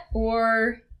that,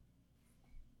 or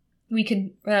we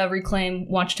could reclaim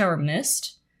Watchtower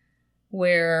Mist,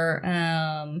 where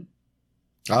I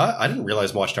didn't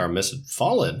realize Watchtower Mist had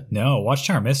fallen. No,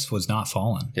 Watchtower Mist was not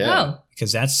fallen. Yeah. Oh,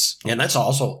 Because that's And that's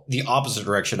also the opposite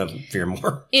direction of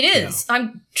Fearmore. it is.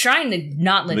 I'm trying to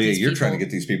not let Leah, these you're people trying to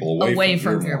get these people away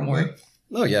from from Fearmore.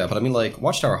 Oh, yeah, but I mean, like,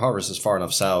 Watchtower Harvest is far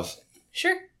enough south,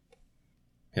 Sure.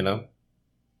 you know?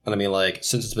 And I mean, like,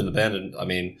 since it's been abandoned, I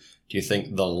mean, do you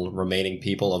think the remaining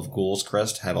people of Ghoul's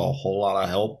Crest have a whole lot of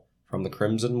help from the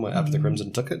Crimson after the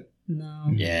Crimson took it?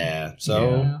 No. Yeah,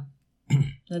 so... Yeah.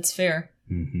 That's fair.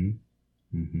 Sound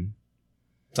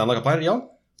like a plan to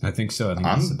y'all? I think so. I think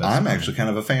that's the best. I'm actually kind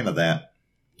of a fan of that.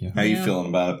 Yeah. How you Yeah. feeling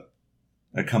about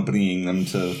accompanying them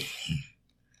to?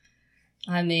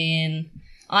 I mean,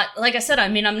 like I said, I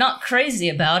mean, I'm not crazy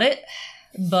about it,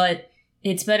 but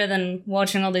it's better than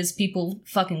watching all these people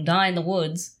fucking die in the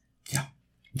woods. Yeah.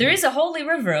 There is a holy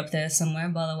river up there somewhere,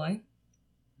 by the way.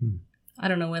 I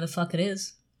don't know where the fuck it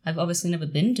is. I've obviously never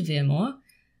been to Veermore,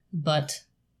 but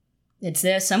it's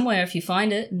there somewhere if you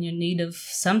find it and you're in need of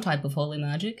some type of holy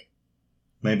magic.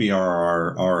 Maybe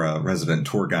our resident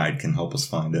tour guide can help us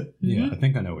find it. Yeah, I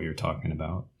think I know what you're talking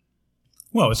about.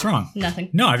 Whoa, what's wrong? Nothing.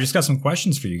 No, I've just got some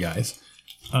questions for you guys.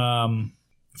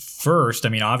 First, I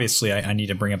mean, obviously, I need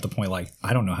to bring up the point, like,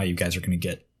 I don't know how you guys are going to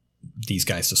get these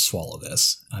guys to swallow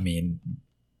this. I mean,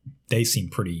 they seem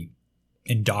pretty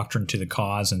indoctrined to the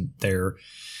cause, and they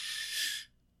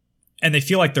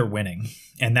feel like they're winning.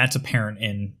 And that's apparent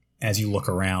as you look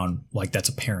around, like, that's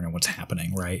apparent in what's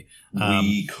happening, right?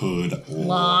 We could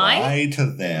lie to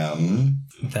them.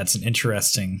 That's an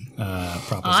interesting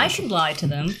proposition. I could lie to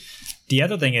them. The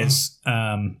other thing is,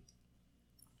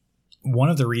 one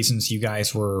of the reasons you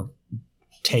guys were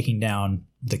taking down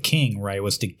the king, right,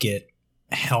 was to get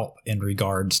help in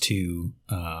regards to,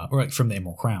 from the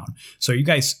Emerald Crown. So are you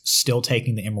guys still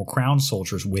taking the Emerald Crown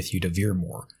soldiers with you to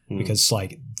Veermore? Because,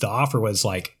 like, the offer was,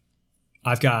 like,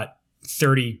 I've got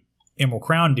 30 Emerald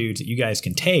Crown dudes that you guys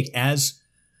can take as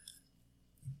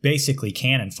basically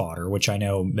cannon fodder, which I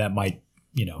know that might,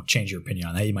 change your opinion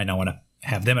on that. You might not want to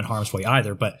have them in harm's way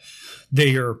either, but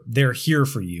they're here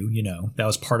for you. That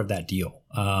was part of that deal.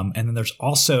 And then there's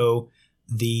also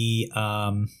the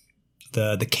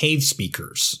cave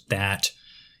speakers that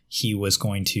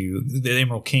the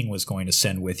Emerald King was going to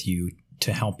send with you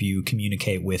to help you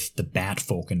communicate with the Bat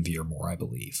folk in Veermore, I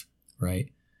believe. Right?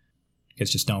 You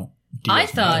guys just don't. I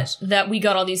thought that we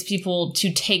got all these people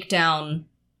to take down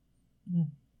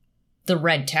the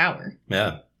Red Tower.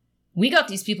 Yeah. We got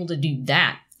these people to do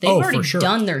that. They've for already sure.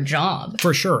 done their job.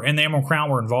 For sure. And the Emerald Crown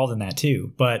were involved in that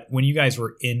too. But when you guys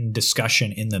were in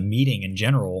discussion in the meeting in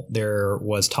general, there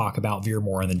was talk about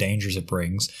Veermore and the dangers it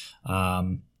brings.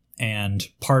 And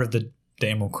part of the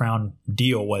Emerald Crown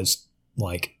deal was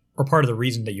like, or part of the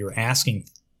reason that you're asking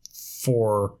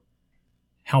for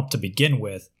help to begin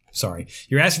with. Sorry.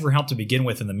 You're asking for help to begin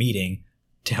with in the meeting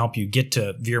to help you get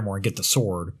to Veermore and get the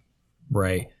sword.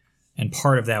 Right. And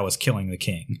part of that was killing the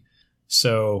king.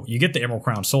 So you get the Emerald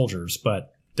Crown soldiers,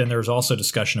 but then there's also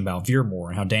discussion about Veermore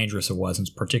and how dangerous it was, and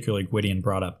particularly Gwydion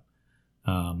brought up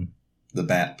The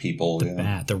bat people.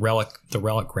 the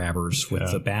relic grabbers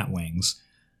with the bat wings,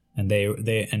 and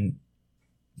the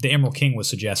Emerald King was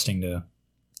suggesting to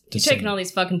You're taking all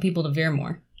these fucking people to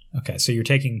Veermore. Okay, so you're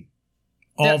taking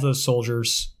all those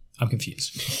soldiers. I'm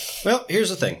confused. Well, here's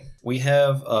the thing. We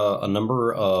have a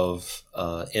number of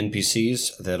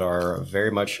NPCs that are very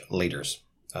much leaders.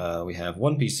 We have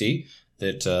one PC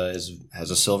that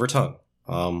has a silver tongue.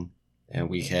 And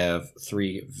we have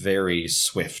 3 very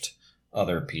swift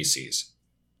other PCs.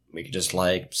 We could just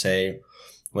say,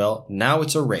 well, now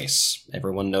it's a race.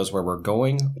 Everyone knows where we're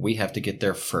going. We have to get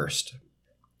there first.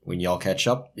 When y'all catch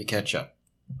up, you catch up.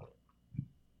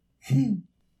 I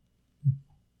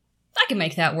can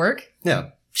make that work. Yeah.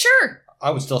 Sure. I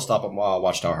would still stop at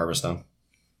Watchtower Harvest, though.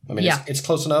 I mean, it's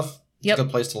close enough. Yep. It's a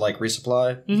good place to,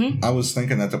 resupply. Mm-hmm. I was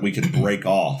thinking that we could break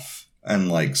off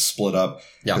and, split up.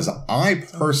 Yeah. Because I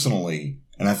personally,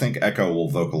 and I think Echo will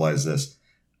vocalize this,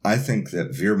 I think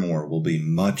that Veermore will be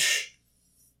much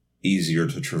easier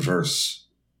to traverse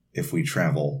if we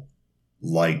travel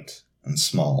light and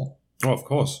small. Oh, of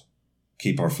course.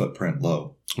 Keep our footprint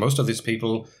low. Most of these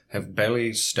people have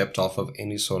barely stepped off of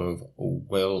any sort of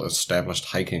well-established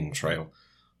hiking trail,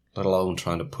 let alone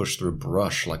trying to push through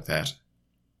brush like that.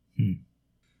 And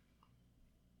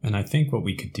I think what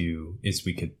we could do is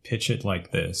we could pitch it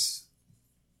like this.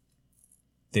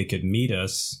 They could meet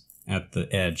us at the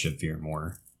edge of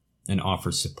Veermore and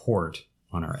offer support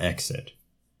on our exit.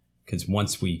 Because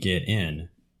once we get in,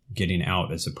 getting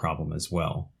out is a problem as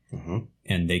well. Mm-hmm.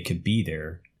 And they could be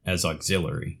there as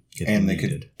auxiliary. And they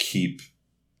could keep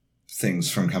things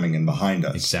from coming in behind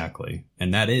us. Exactly.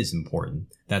 And that is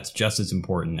important. That's just as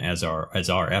important as our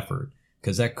effort.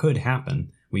 Because that could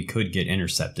happen. We could get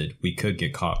intercepted. We could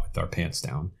get caught with our pants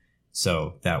down.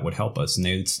 So that would help us. And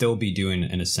they would still be doing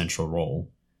an essential role.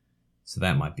 So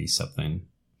that might be something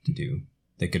to do.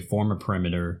 They could form a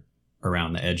perimeter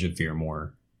around the edge of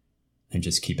Veermore and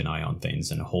just keep an eye on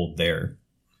things and hold there.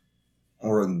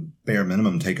 Or in bare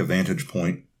minimum, take a vantage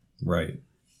point. Right.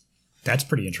 That's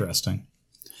pretty interesting.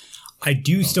 I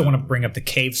do still want to bring up the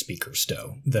cave speakers,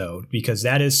 though, because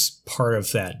that is part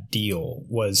of that deal,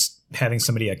 was having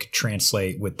somebody that could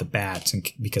translate with the bats, and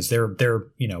because they're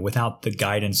without the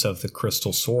guidance of the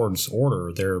Crystal Swords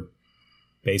Order, they're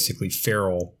basically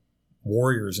feral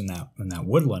warriors in that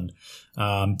woodland.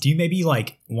 Do you maybe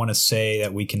want to say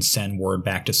that we can send word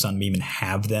back to Sunbeam and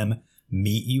have them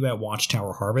meet you at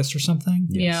Watchtower Harvest or something?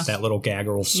 Yeah. That little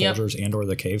gaggle of soldiers and or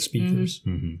the cave speakers.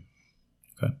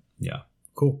 Mm-hmm. Okay. Yeah.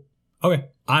 Cool. Okay.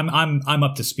 I'm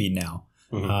up to speed now.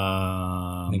 Mm-hmm.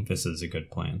 I think this is a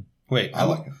good plan. Wait, I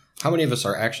like it. how many of us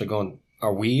are actually going?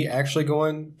 Are we actually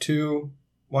going to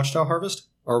Watchtower Harvest?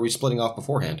 Or are we splitting off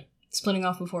beforehand? Splitting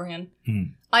off beforehand. Hmm.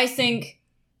 I think...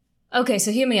 Okay,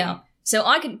 so hear me out. So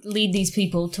I could lead these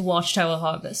people to Watchtower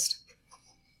Harvest.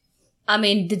 I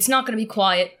mean, it's not going to be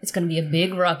quiet. It's going to be a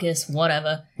big ruckus,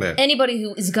 whatever. Yeah. Anybody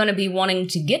who is going to be wanting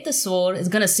to get the sword is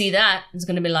going to see that. It's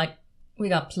going to be like, we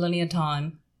got plenty of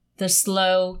time. They're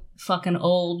slow, fucking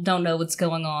old, don't know what's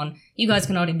going on. You guys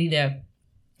can already be there.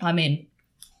 I mean,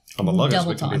 On the luggers,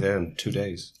 double we can be time. there in 2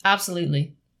 days.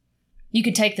 Absolutely. You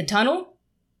could take the tunnel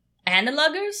and the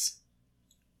luggers.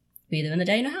 Be there in a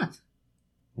day and a half.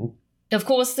 Ooh. Of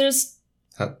course, there's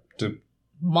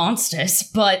monsters,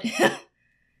 but...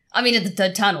 I mean, the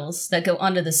tunnels that go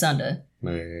under the Sunder.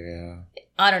 Yeah.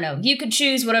 I don't know. You could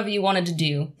choose whatever you wanted to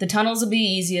do. The tunnels would be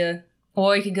easier,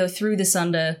 or you could go through the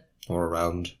Sunder. Or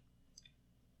around.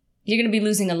 You're going to be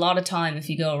losing a lot of time if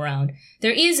you go around.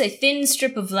 There is a thin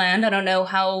strip of land. I don't know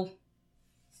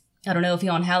if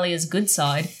you're on Hallia's good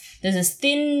side. There's this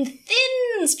thin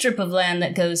strip of land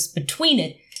that goes between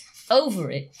it,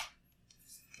 over it.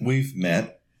 We've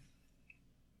met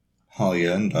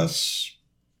Halia and us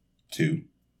too.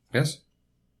 Yes.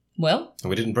 Well, And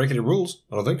we didn't break any rules,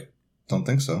 I don't think. Don't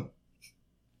think so.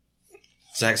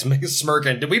 Zach's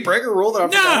smirking. Did we break a rule that I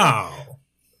forgot?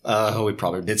 No. We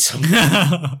probably did something.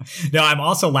 No, I'm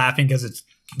also laughing because it's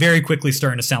very quickly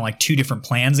starting to sound like 2 different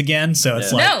plans again. So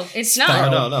it's Yeah. like, no, it's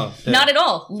not. No. Yeah. Not at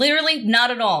all. Literally, not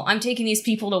at all. I'm taking these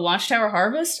people to Watchtower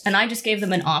Harvest, and I just gave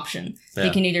them an option. They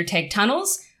Yeah. can either take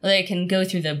tunnels, or they can go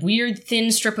through the weird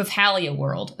thin strip of Hallia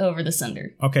world over the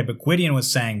Sunder. okay, but Gwydion was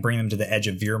saying bring them to the edge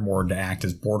of Veermore to act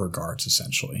as border guards,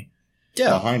 essentially.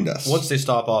 Yeah. Behind us. Once they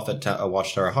stop off at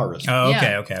Watchtower Harvest. Oh,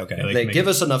 Yeah. okay. They give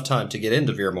us enough time to get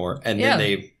into Veermore, and Yeah. then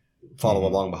they follow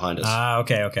along behind us.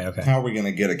 Okay. How are we going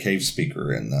to get a cave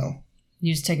speaker in, though?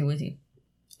 You just take it with you.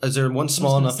 Is there one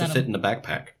small gonna enough to send fit them? in the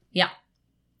backpack? Yeah.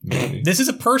 Maybe. This is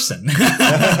a person. No,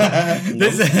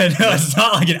 it's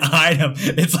not like an item.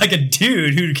 It's like a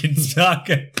dude who can talk.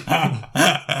 Yo,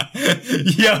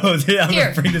 I'm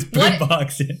Here, gonna bring this what-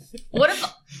 boombox in. What if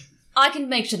I can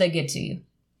make sure they get to you?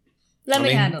 Let I me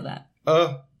mean- handle that.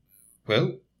 Well,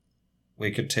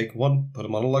 we could take one, put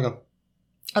him on a lugger.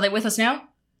 Are they with us now?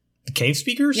 The cave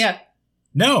speakers? Yeah,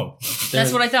 No.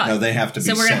 that's what I thought. No, they have to be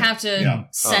So we're sent. gonna have to Yeah.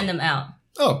 send them out.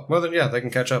 Oh, well then, yeah, they can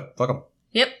catch up. Fuck them.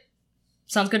 Yep,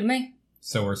 sounds good to me.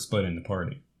 So we're splitting the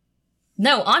party.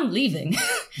 No, I'm leaving.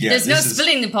 Yeah, There's no this is-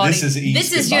 splitting the party. This is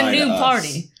Eve's your goodbye new to us.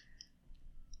 party.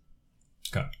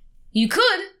 Okay. You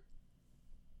could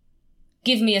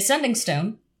give me a sending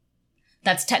stone.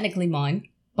 That's technically mine,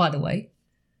 by the way.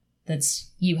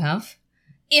 That's you have.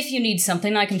 If you need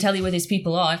something, I can tell you where these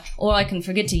people are, or I can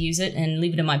forget to use it and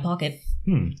leave it in my pocket.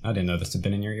 I didn't know this had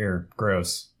been in your ear.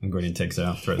 Gross. And Gordon takes it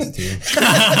out, throws it to you.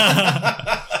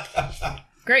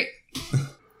 Great.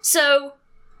 So,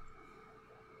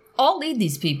 I'll lead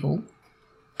these people,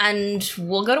 and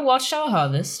we'll go to Watchtower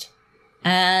Harvest,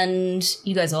 and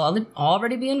you guys will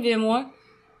already be in Veermore,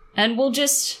 and we'll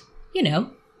just,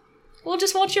 we'll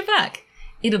just watch your back.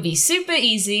 It'll be super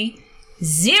easy,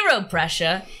 zero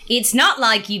pressure. It's not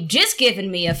like you've just given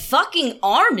me a fucking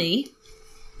army.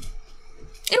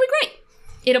 It'll be great.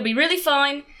 It'll be really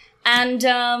fine, and,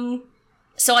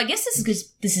 so I guess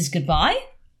this is goodbye?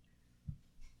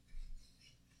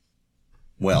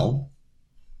 Well,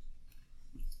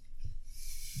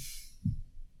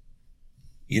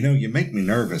 you make me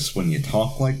nervous when you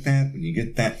talk like that, when you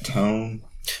get that tone.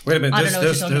 Wait a minute, I don't know what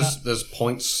you're talking about. there's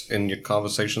points in your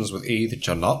conversations with E that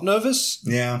you're not nervous?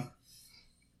 Yeah,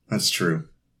 that's true.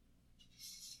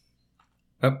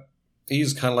 Yep.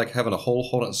 E's kind of like having a whole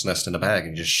hornet's nest in a bag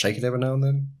and you just shake it every now and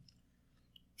then.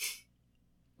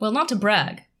 Well, not to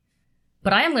brag,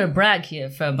 but I am going to brag here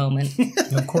for a moment.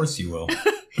 Of course you will.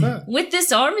 With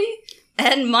this army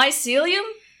and mycelium,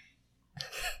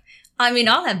 I mean,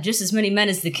 I'll have just as many men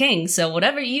as the king, so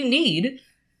whatever you need,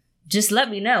 just let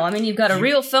me know. I mean, you've got a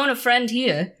real phone a friend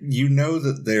here. You know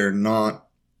that they're not.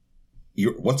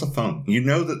 What's a phone? You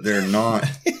know that they're not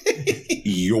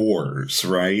yours,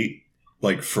 right?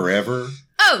 Like forever.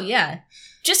 Oh, yeah,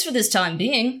 just for this time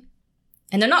being.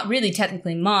 And they're not really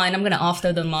technically mine. I'm going to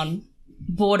offload them on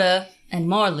Border and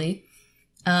Marley.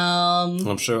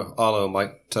 I'm sure Arlo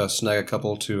might snag a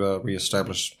couple to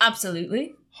reestablish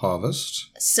Absolutely.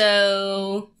 Harvest.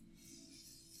 So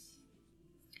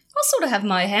I'll sort of have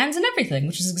my hands in everything,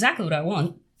 which is exactly what I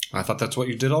want. I thought that's what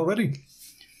you did already.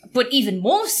 But even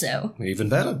more so. Even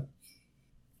better.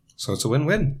 So it's a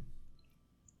win-win.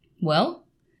 Well,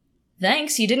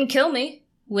 thanks, you didn't kill me,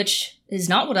 which is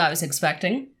not what I was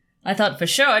expecting. I thought for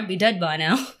sure I'd be dead by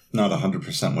now. Not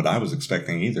 100% what I was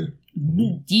expecting either.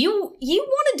 You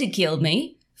wanted to kill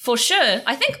me, for sure.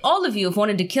 I think all of you have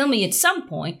wanted to kill me at some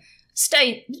point.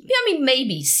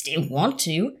 Maybe still want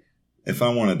to. If I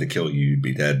wanted to kill you, you'd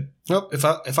be dead. Well, if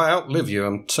I outlive you,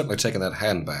 I'm certainly taking that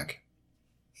hand back.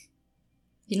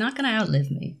 You're not gonna outlive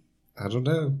me. I don't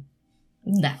know.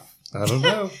 No. I don't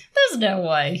know. There's no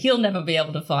way. You'll never be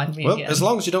able to find me Well, again. as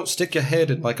long as you don't stick your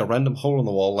head in like a random hole in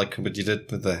the wall like what you did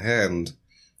with the hand,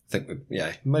 I think,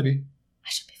 yeah, maybe. I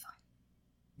should be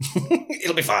fine.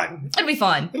 It'll be fine. It'll be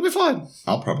fine. It'll be fine.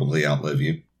 I'll probably outlive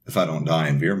you if I don't die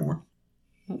in Veermore.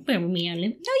 No,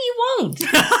 you won't.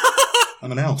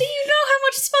 I'm an elf. Do you know how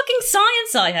much fucking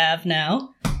science I have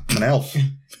now? I'm an elf.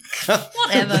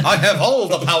 Whatever. I have all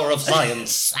the power of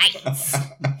science. Science.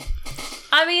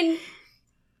 I mean,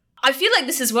 I feel like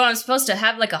this is where I'm supposed to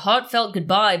have like a heartfelt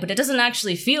goodbye, but it doesn't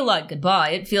actually feel like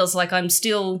goodbye. It feels like I'm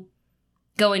still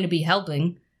going to be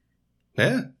helping,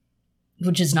 Yeah.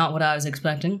 which is not what I was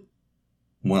expecting.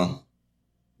 Well,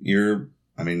 you're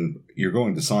going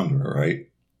to Sondra, right?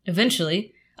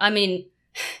 Eventually. I mean,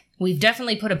 we've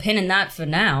definitely put a pin in that for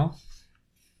now.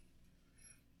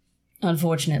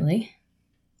 Unfortunately.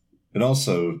 It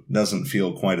also doesn't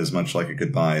feel quite as much like a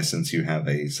goodbye since you have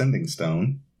a sending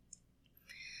stone.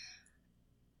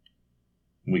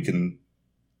 We can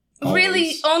Really,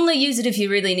 always- only use it if you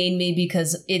really need me,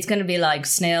 because it's going to be like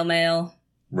snail mail.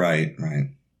 Right.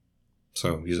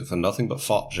 So use it for nothing but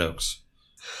fart jokes.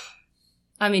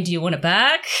 I mean, do you want it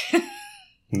back?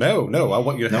 No, I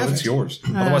want you to No, have it's it. yours.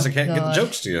 Otherwise, Oh, I can't get the God.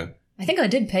 jokes to you. I think I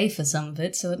did pay for some of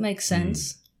it, so it makes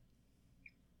sense.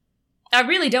 I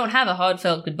really don't have a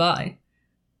heartfelt goodbye.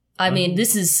 I mean,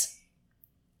 this is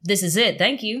it.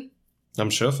 Thank you. I'm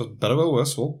sure for better or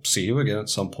worse, we'll see you again at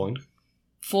some point.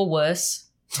 For worse.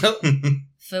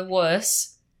 For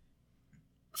worse.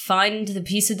 Find the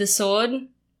piece of the sword.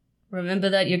 Remember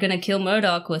that you're going to kill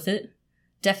Murdoch with it.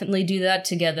 Definitely do that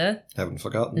together. Haven't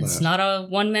forgotten It's that. not a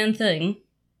one-man thing.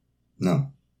 No.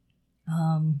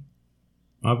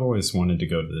 I've always wanted to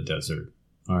go to the desert.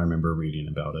 I remember reading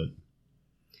about it.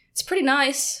 It's pretty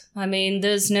nice. I mean,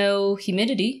 there's no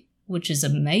humidity, which is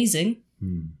amazing.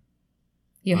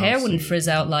 Your hair I'll wouldn't see. frizz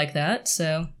out like that,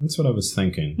 so... That's what I was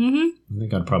thinking. Mm-hmm. I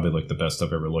think I'd probably look the best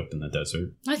I've ever looked in the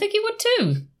desert. I think you would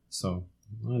too. So,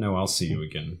 I know I'll see you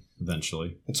again,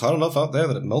 eventually. It's hot enough out there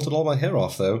that it melted all my hair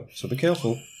off, though, so be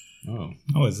careful. Oh.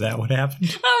 Oh, is that what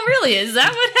happened? Oh, really? Is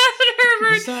that what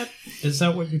happened, Herbert? Is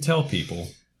that what you tell people?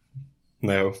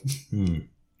 No.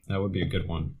 That would be a good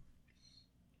one.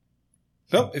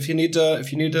 Well, if you need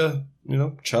to,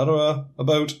 charter a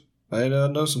boat, I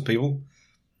know some people.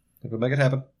 I could make it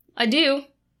happen. I do.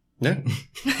 Yeah.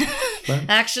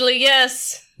 Actually,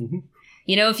 yes. Mhm.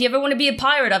 You know, if you ever want to be a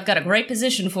pirate, I've got a great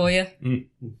position for you. You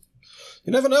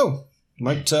never know.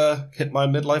 Might hit my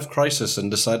midlife crisis and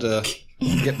decide to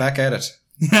get back at it.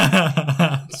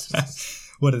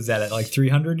 What is that, at like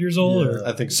 300 years old?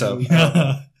 I think so.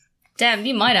 Damn,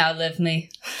 you might outlive me.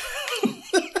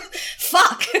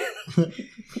 Fuck!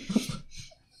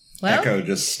 Well, Echo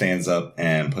just stands up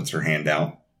and puts her hand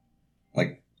out.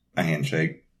 Like a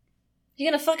handshake. you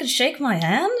gonna fucking shake my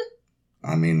hand?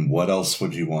 I mean, what else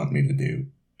would you want me to do?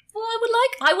 Well,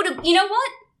 you know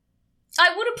what?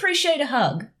 I would appreciate a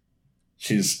hug.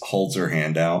 She just holds her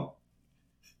hand out.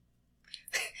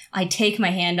 I take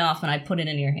my hand off and I put it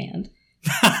in your hand.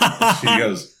 She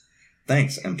goes,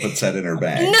 thanks, and puts that in her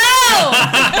bag. No!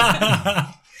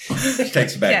 She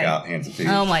takes it back Okay. out, hands it to you.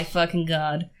 Oh my fucking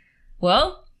god.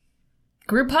 Well,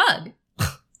 group hug.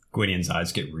 Gwydion's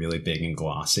eyes get really big and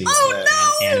glossy. Oh,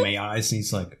 and anime eyes, and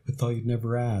he's like, I thought you'd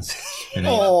never ask. And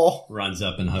then Oh. he runs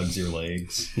up and hugs your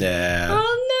legs. Yeah.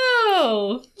 Oh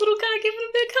no! Little guy giving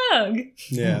a big hug.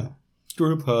 Yeah.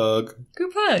 Group hug.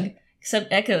 Group hug.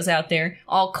 Except Echo's out there,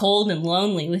 all cold and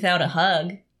lonely without a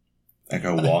hug.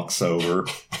 Echo walks over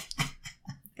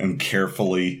and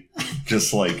carefully,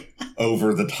 just like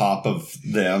over the top of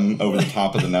them, over the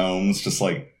top of the gnomes, just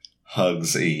like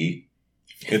hugs E.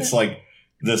 It's like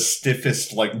the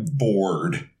stiffest, like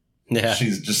board. Yeah.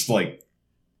 She's just like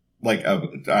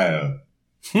but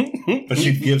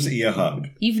she gives E a hug.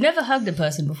 You've never hugged a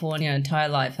person before in your entire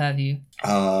life, have you?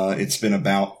 It's been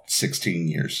about 16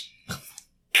 years.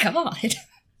 Come on.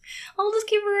 I'll just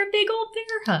give her a big old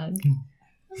bear hug.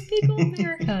 A big old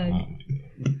bear hug.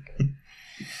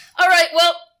 All right,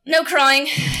 well, no crying.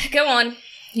 Go on.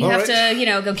 You All have right.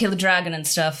 to, go kill the dragon and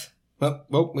stuff.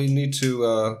 Well, we need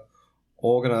to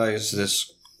organize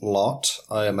this lot,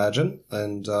 I imagine.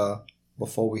 And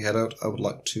before we head out, I would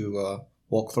like to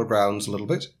walk the grounds a little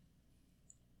bit.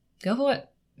 Go for it.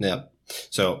 Yeah.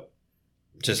 So,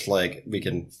 just like we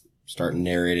can start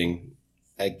narrating,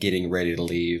 getting ready to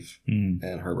leave, and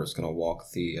Herbert's going to walk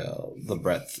the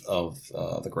breadth of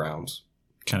the grounds.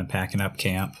 Kind of packing up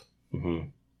camp. Mm-hmm.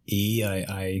 E,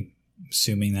 I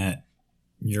assuming that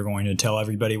you're going to tell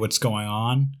everybody what's going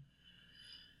on.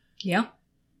 Yeah.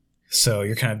 So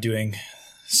you're kind of doing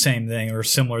same thing or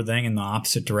similar thing in the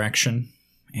opposite direction.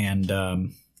 And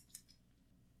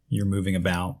you're moving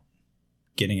about,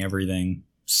 getting everything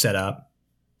set up,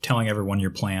 telling everyone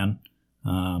your plan,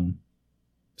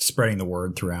 spreading the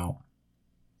word throughout.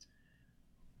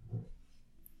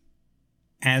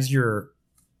 As you're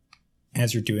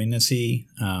doing this, E,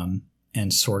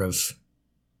 and sort of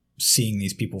seeing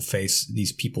these people's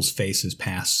faces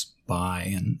pass by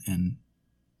and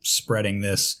spreading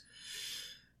this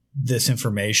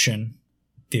information,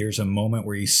 there's a moment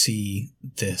where you see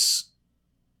this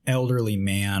elderly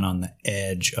man on the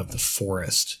edge of the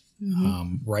forest,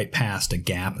 right past a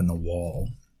gap in the wall.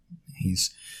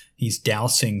 He's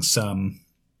dousing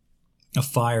a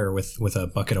fire with a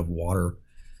bucket of water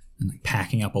and like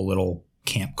packing up a little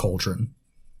camp cauldron.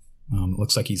 It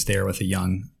looks like he's there with a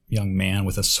young man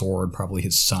with a sword, probably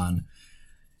his son,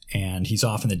 and he's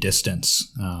off in the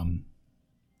distance. And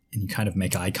you kind of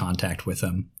make eye contact with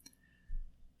him.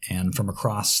 And from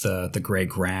across the gray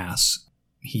grass,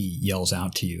 he yells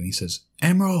out to you. He says,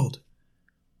 "Emerald!"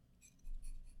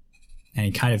 And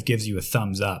he kind of gives you a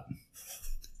thumbs up.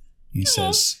 He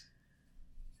says,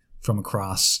 from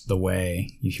across the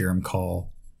way, you hear him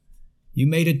call, "You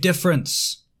made a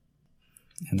difference."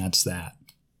 And that's that.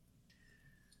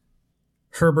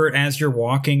 Herbert, as you're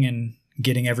walking and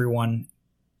getting everyone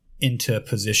into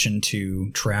position to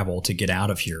travel, to get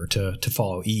out of here, to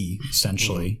follow E,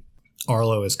 essentially,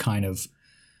 Arlo is kind of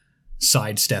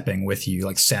sidestepping with you,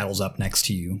 like saddles up next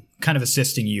to you, kind of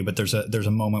assisting you, but there's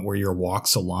a moment where your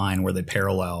walks align, where they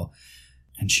parallel,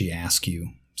 and she asks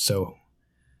you, "So,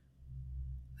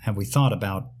 have we thought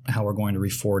about how we're going to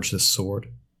reforge this sword?"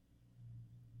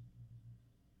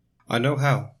 I know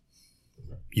how.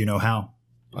 You know how?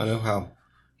 I know how.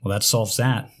 Well, that solves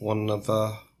that. One of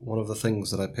the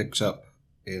things that I picked up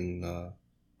in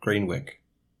Greenwick.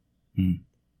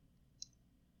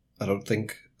 I don't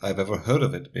think I've ever heard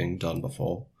of it being done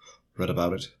before, read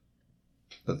about it,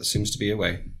 but there seems to be a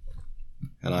way,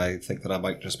 and I think that I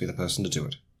might just be the person to do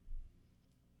it.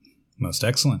 Most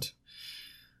excellent.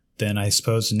 Then I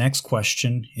suppose the next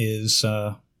question is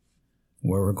where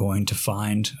we're going to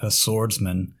find a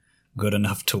swordsman good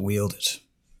enough to wield it.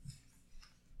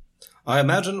 I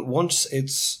imagine once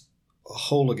it's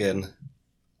whole again,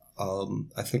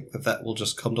 I think that will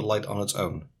just come to light on its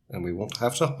own, and we won't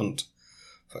have to hunt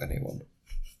for anyone.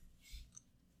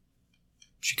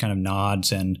 She kind of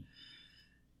nods, and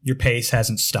your pace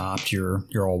hasn't stopped. You're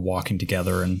all walking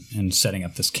together and setting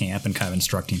up this camp and kind of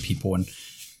instructing people.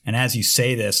 And as you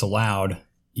say this aloud,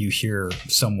 you hear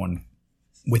someone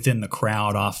within the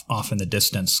crowd off in the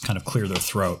distance kind of clear their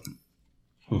throat.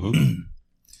 Mm-hmm.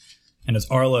 And as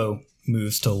Arlo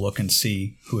moves to look and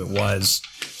see who it was,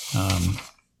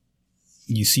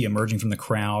 you see emerging from the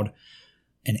crowd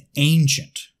an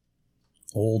ancient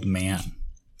old man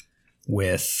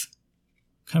with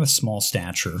kind of a small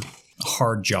stature, a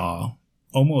hard jaw,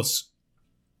 almost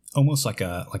like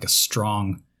a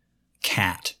strong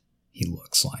cat he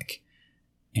looks like,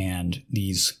 and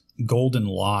these golden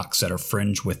locks that are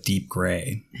fringed with deep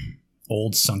gray,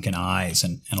 old sunken eyes,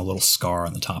 and a little scar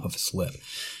on the top of his lip.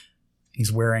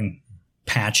 He's wearing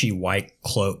patchy white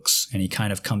cloaks, and he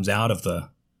kind of comes out of the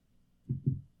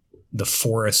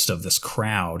forest of this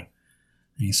crowd,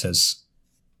 and he says,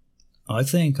 "I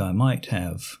think I might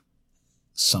have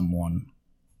someone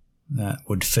that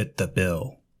would fit the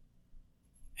bill."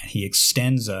 And he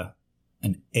extends an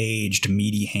aged,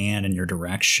 meaty hand in your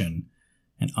direction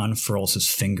and unfurls his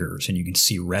fingers, and you can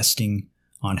see resting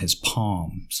on his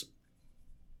palms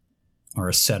are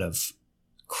a set of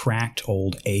cracked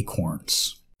old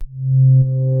acorns.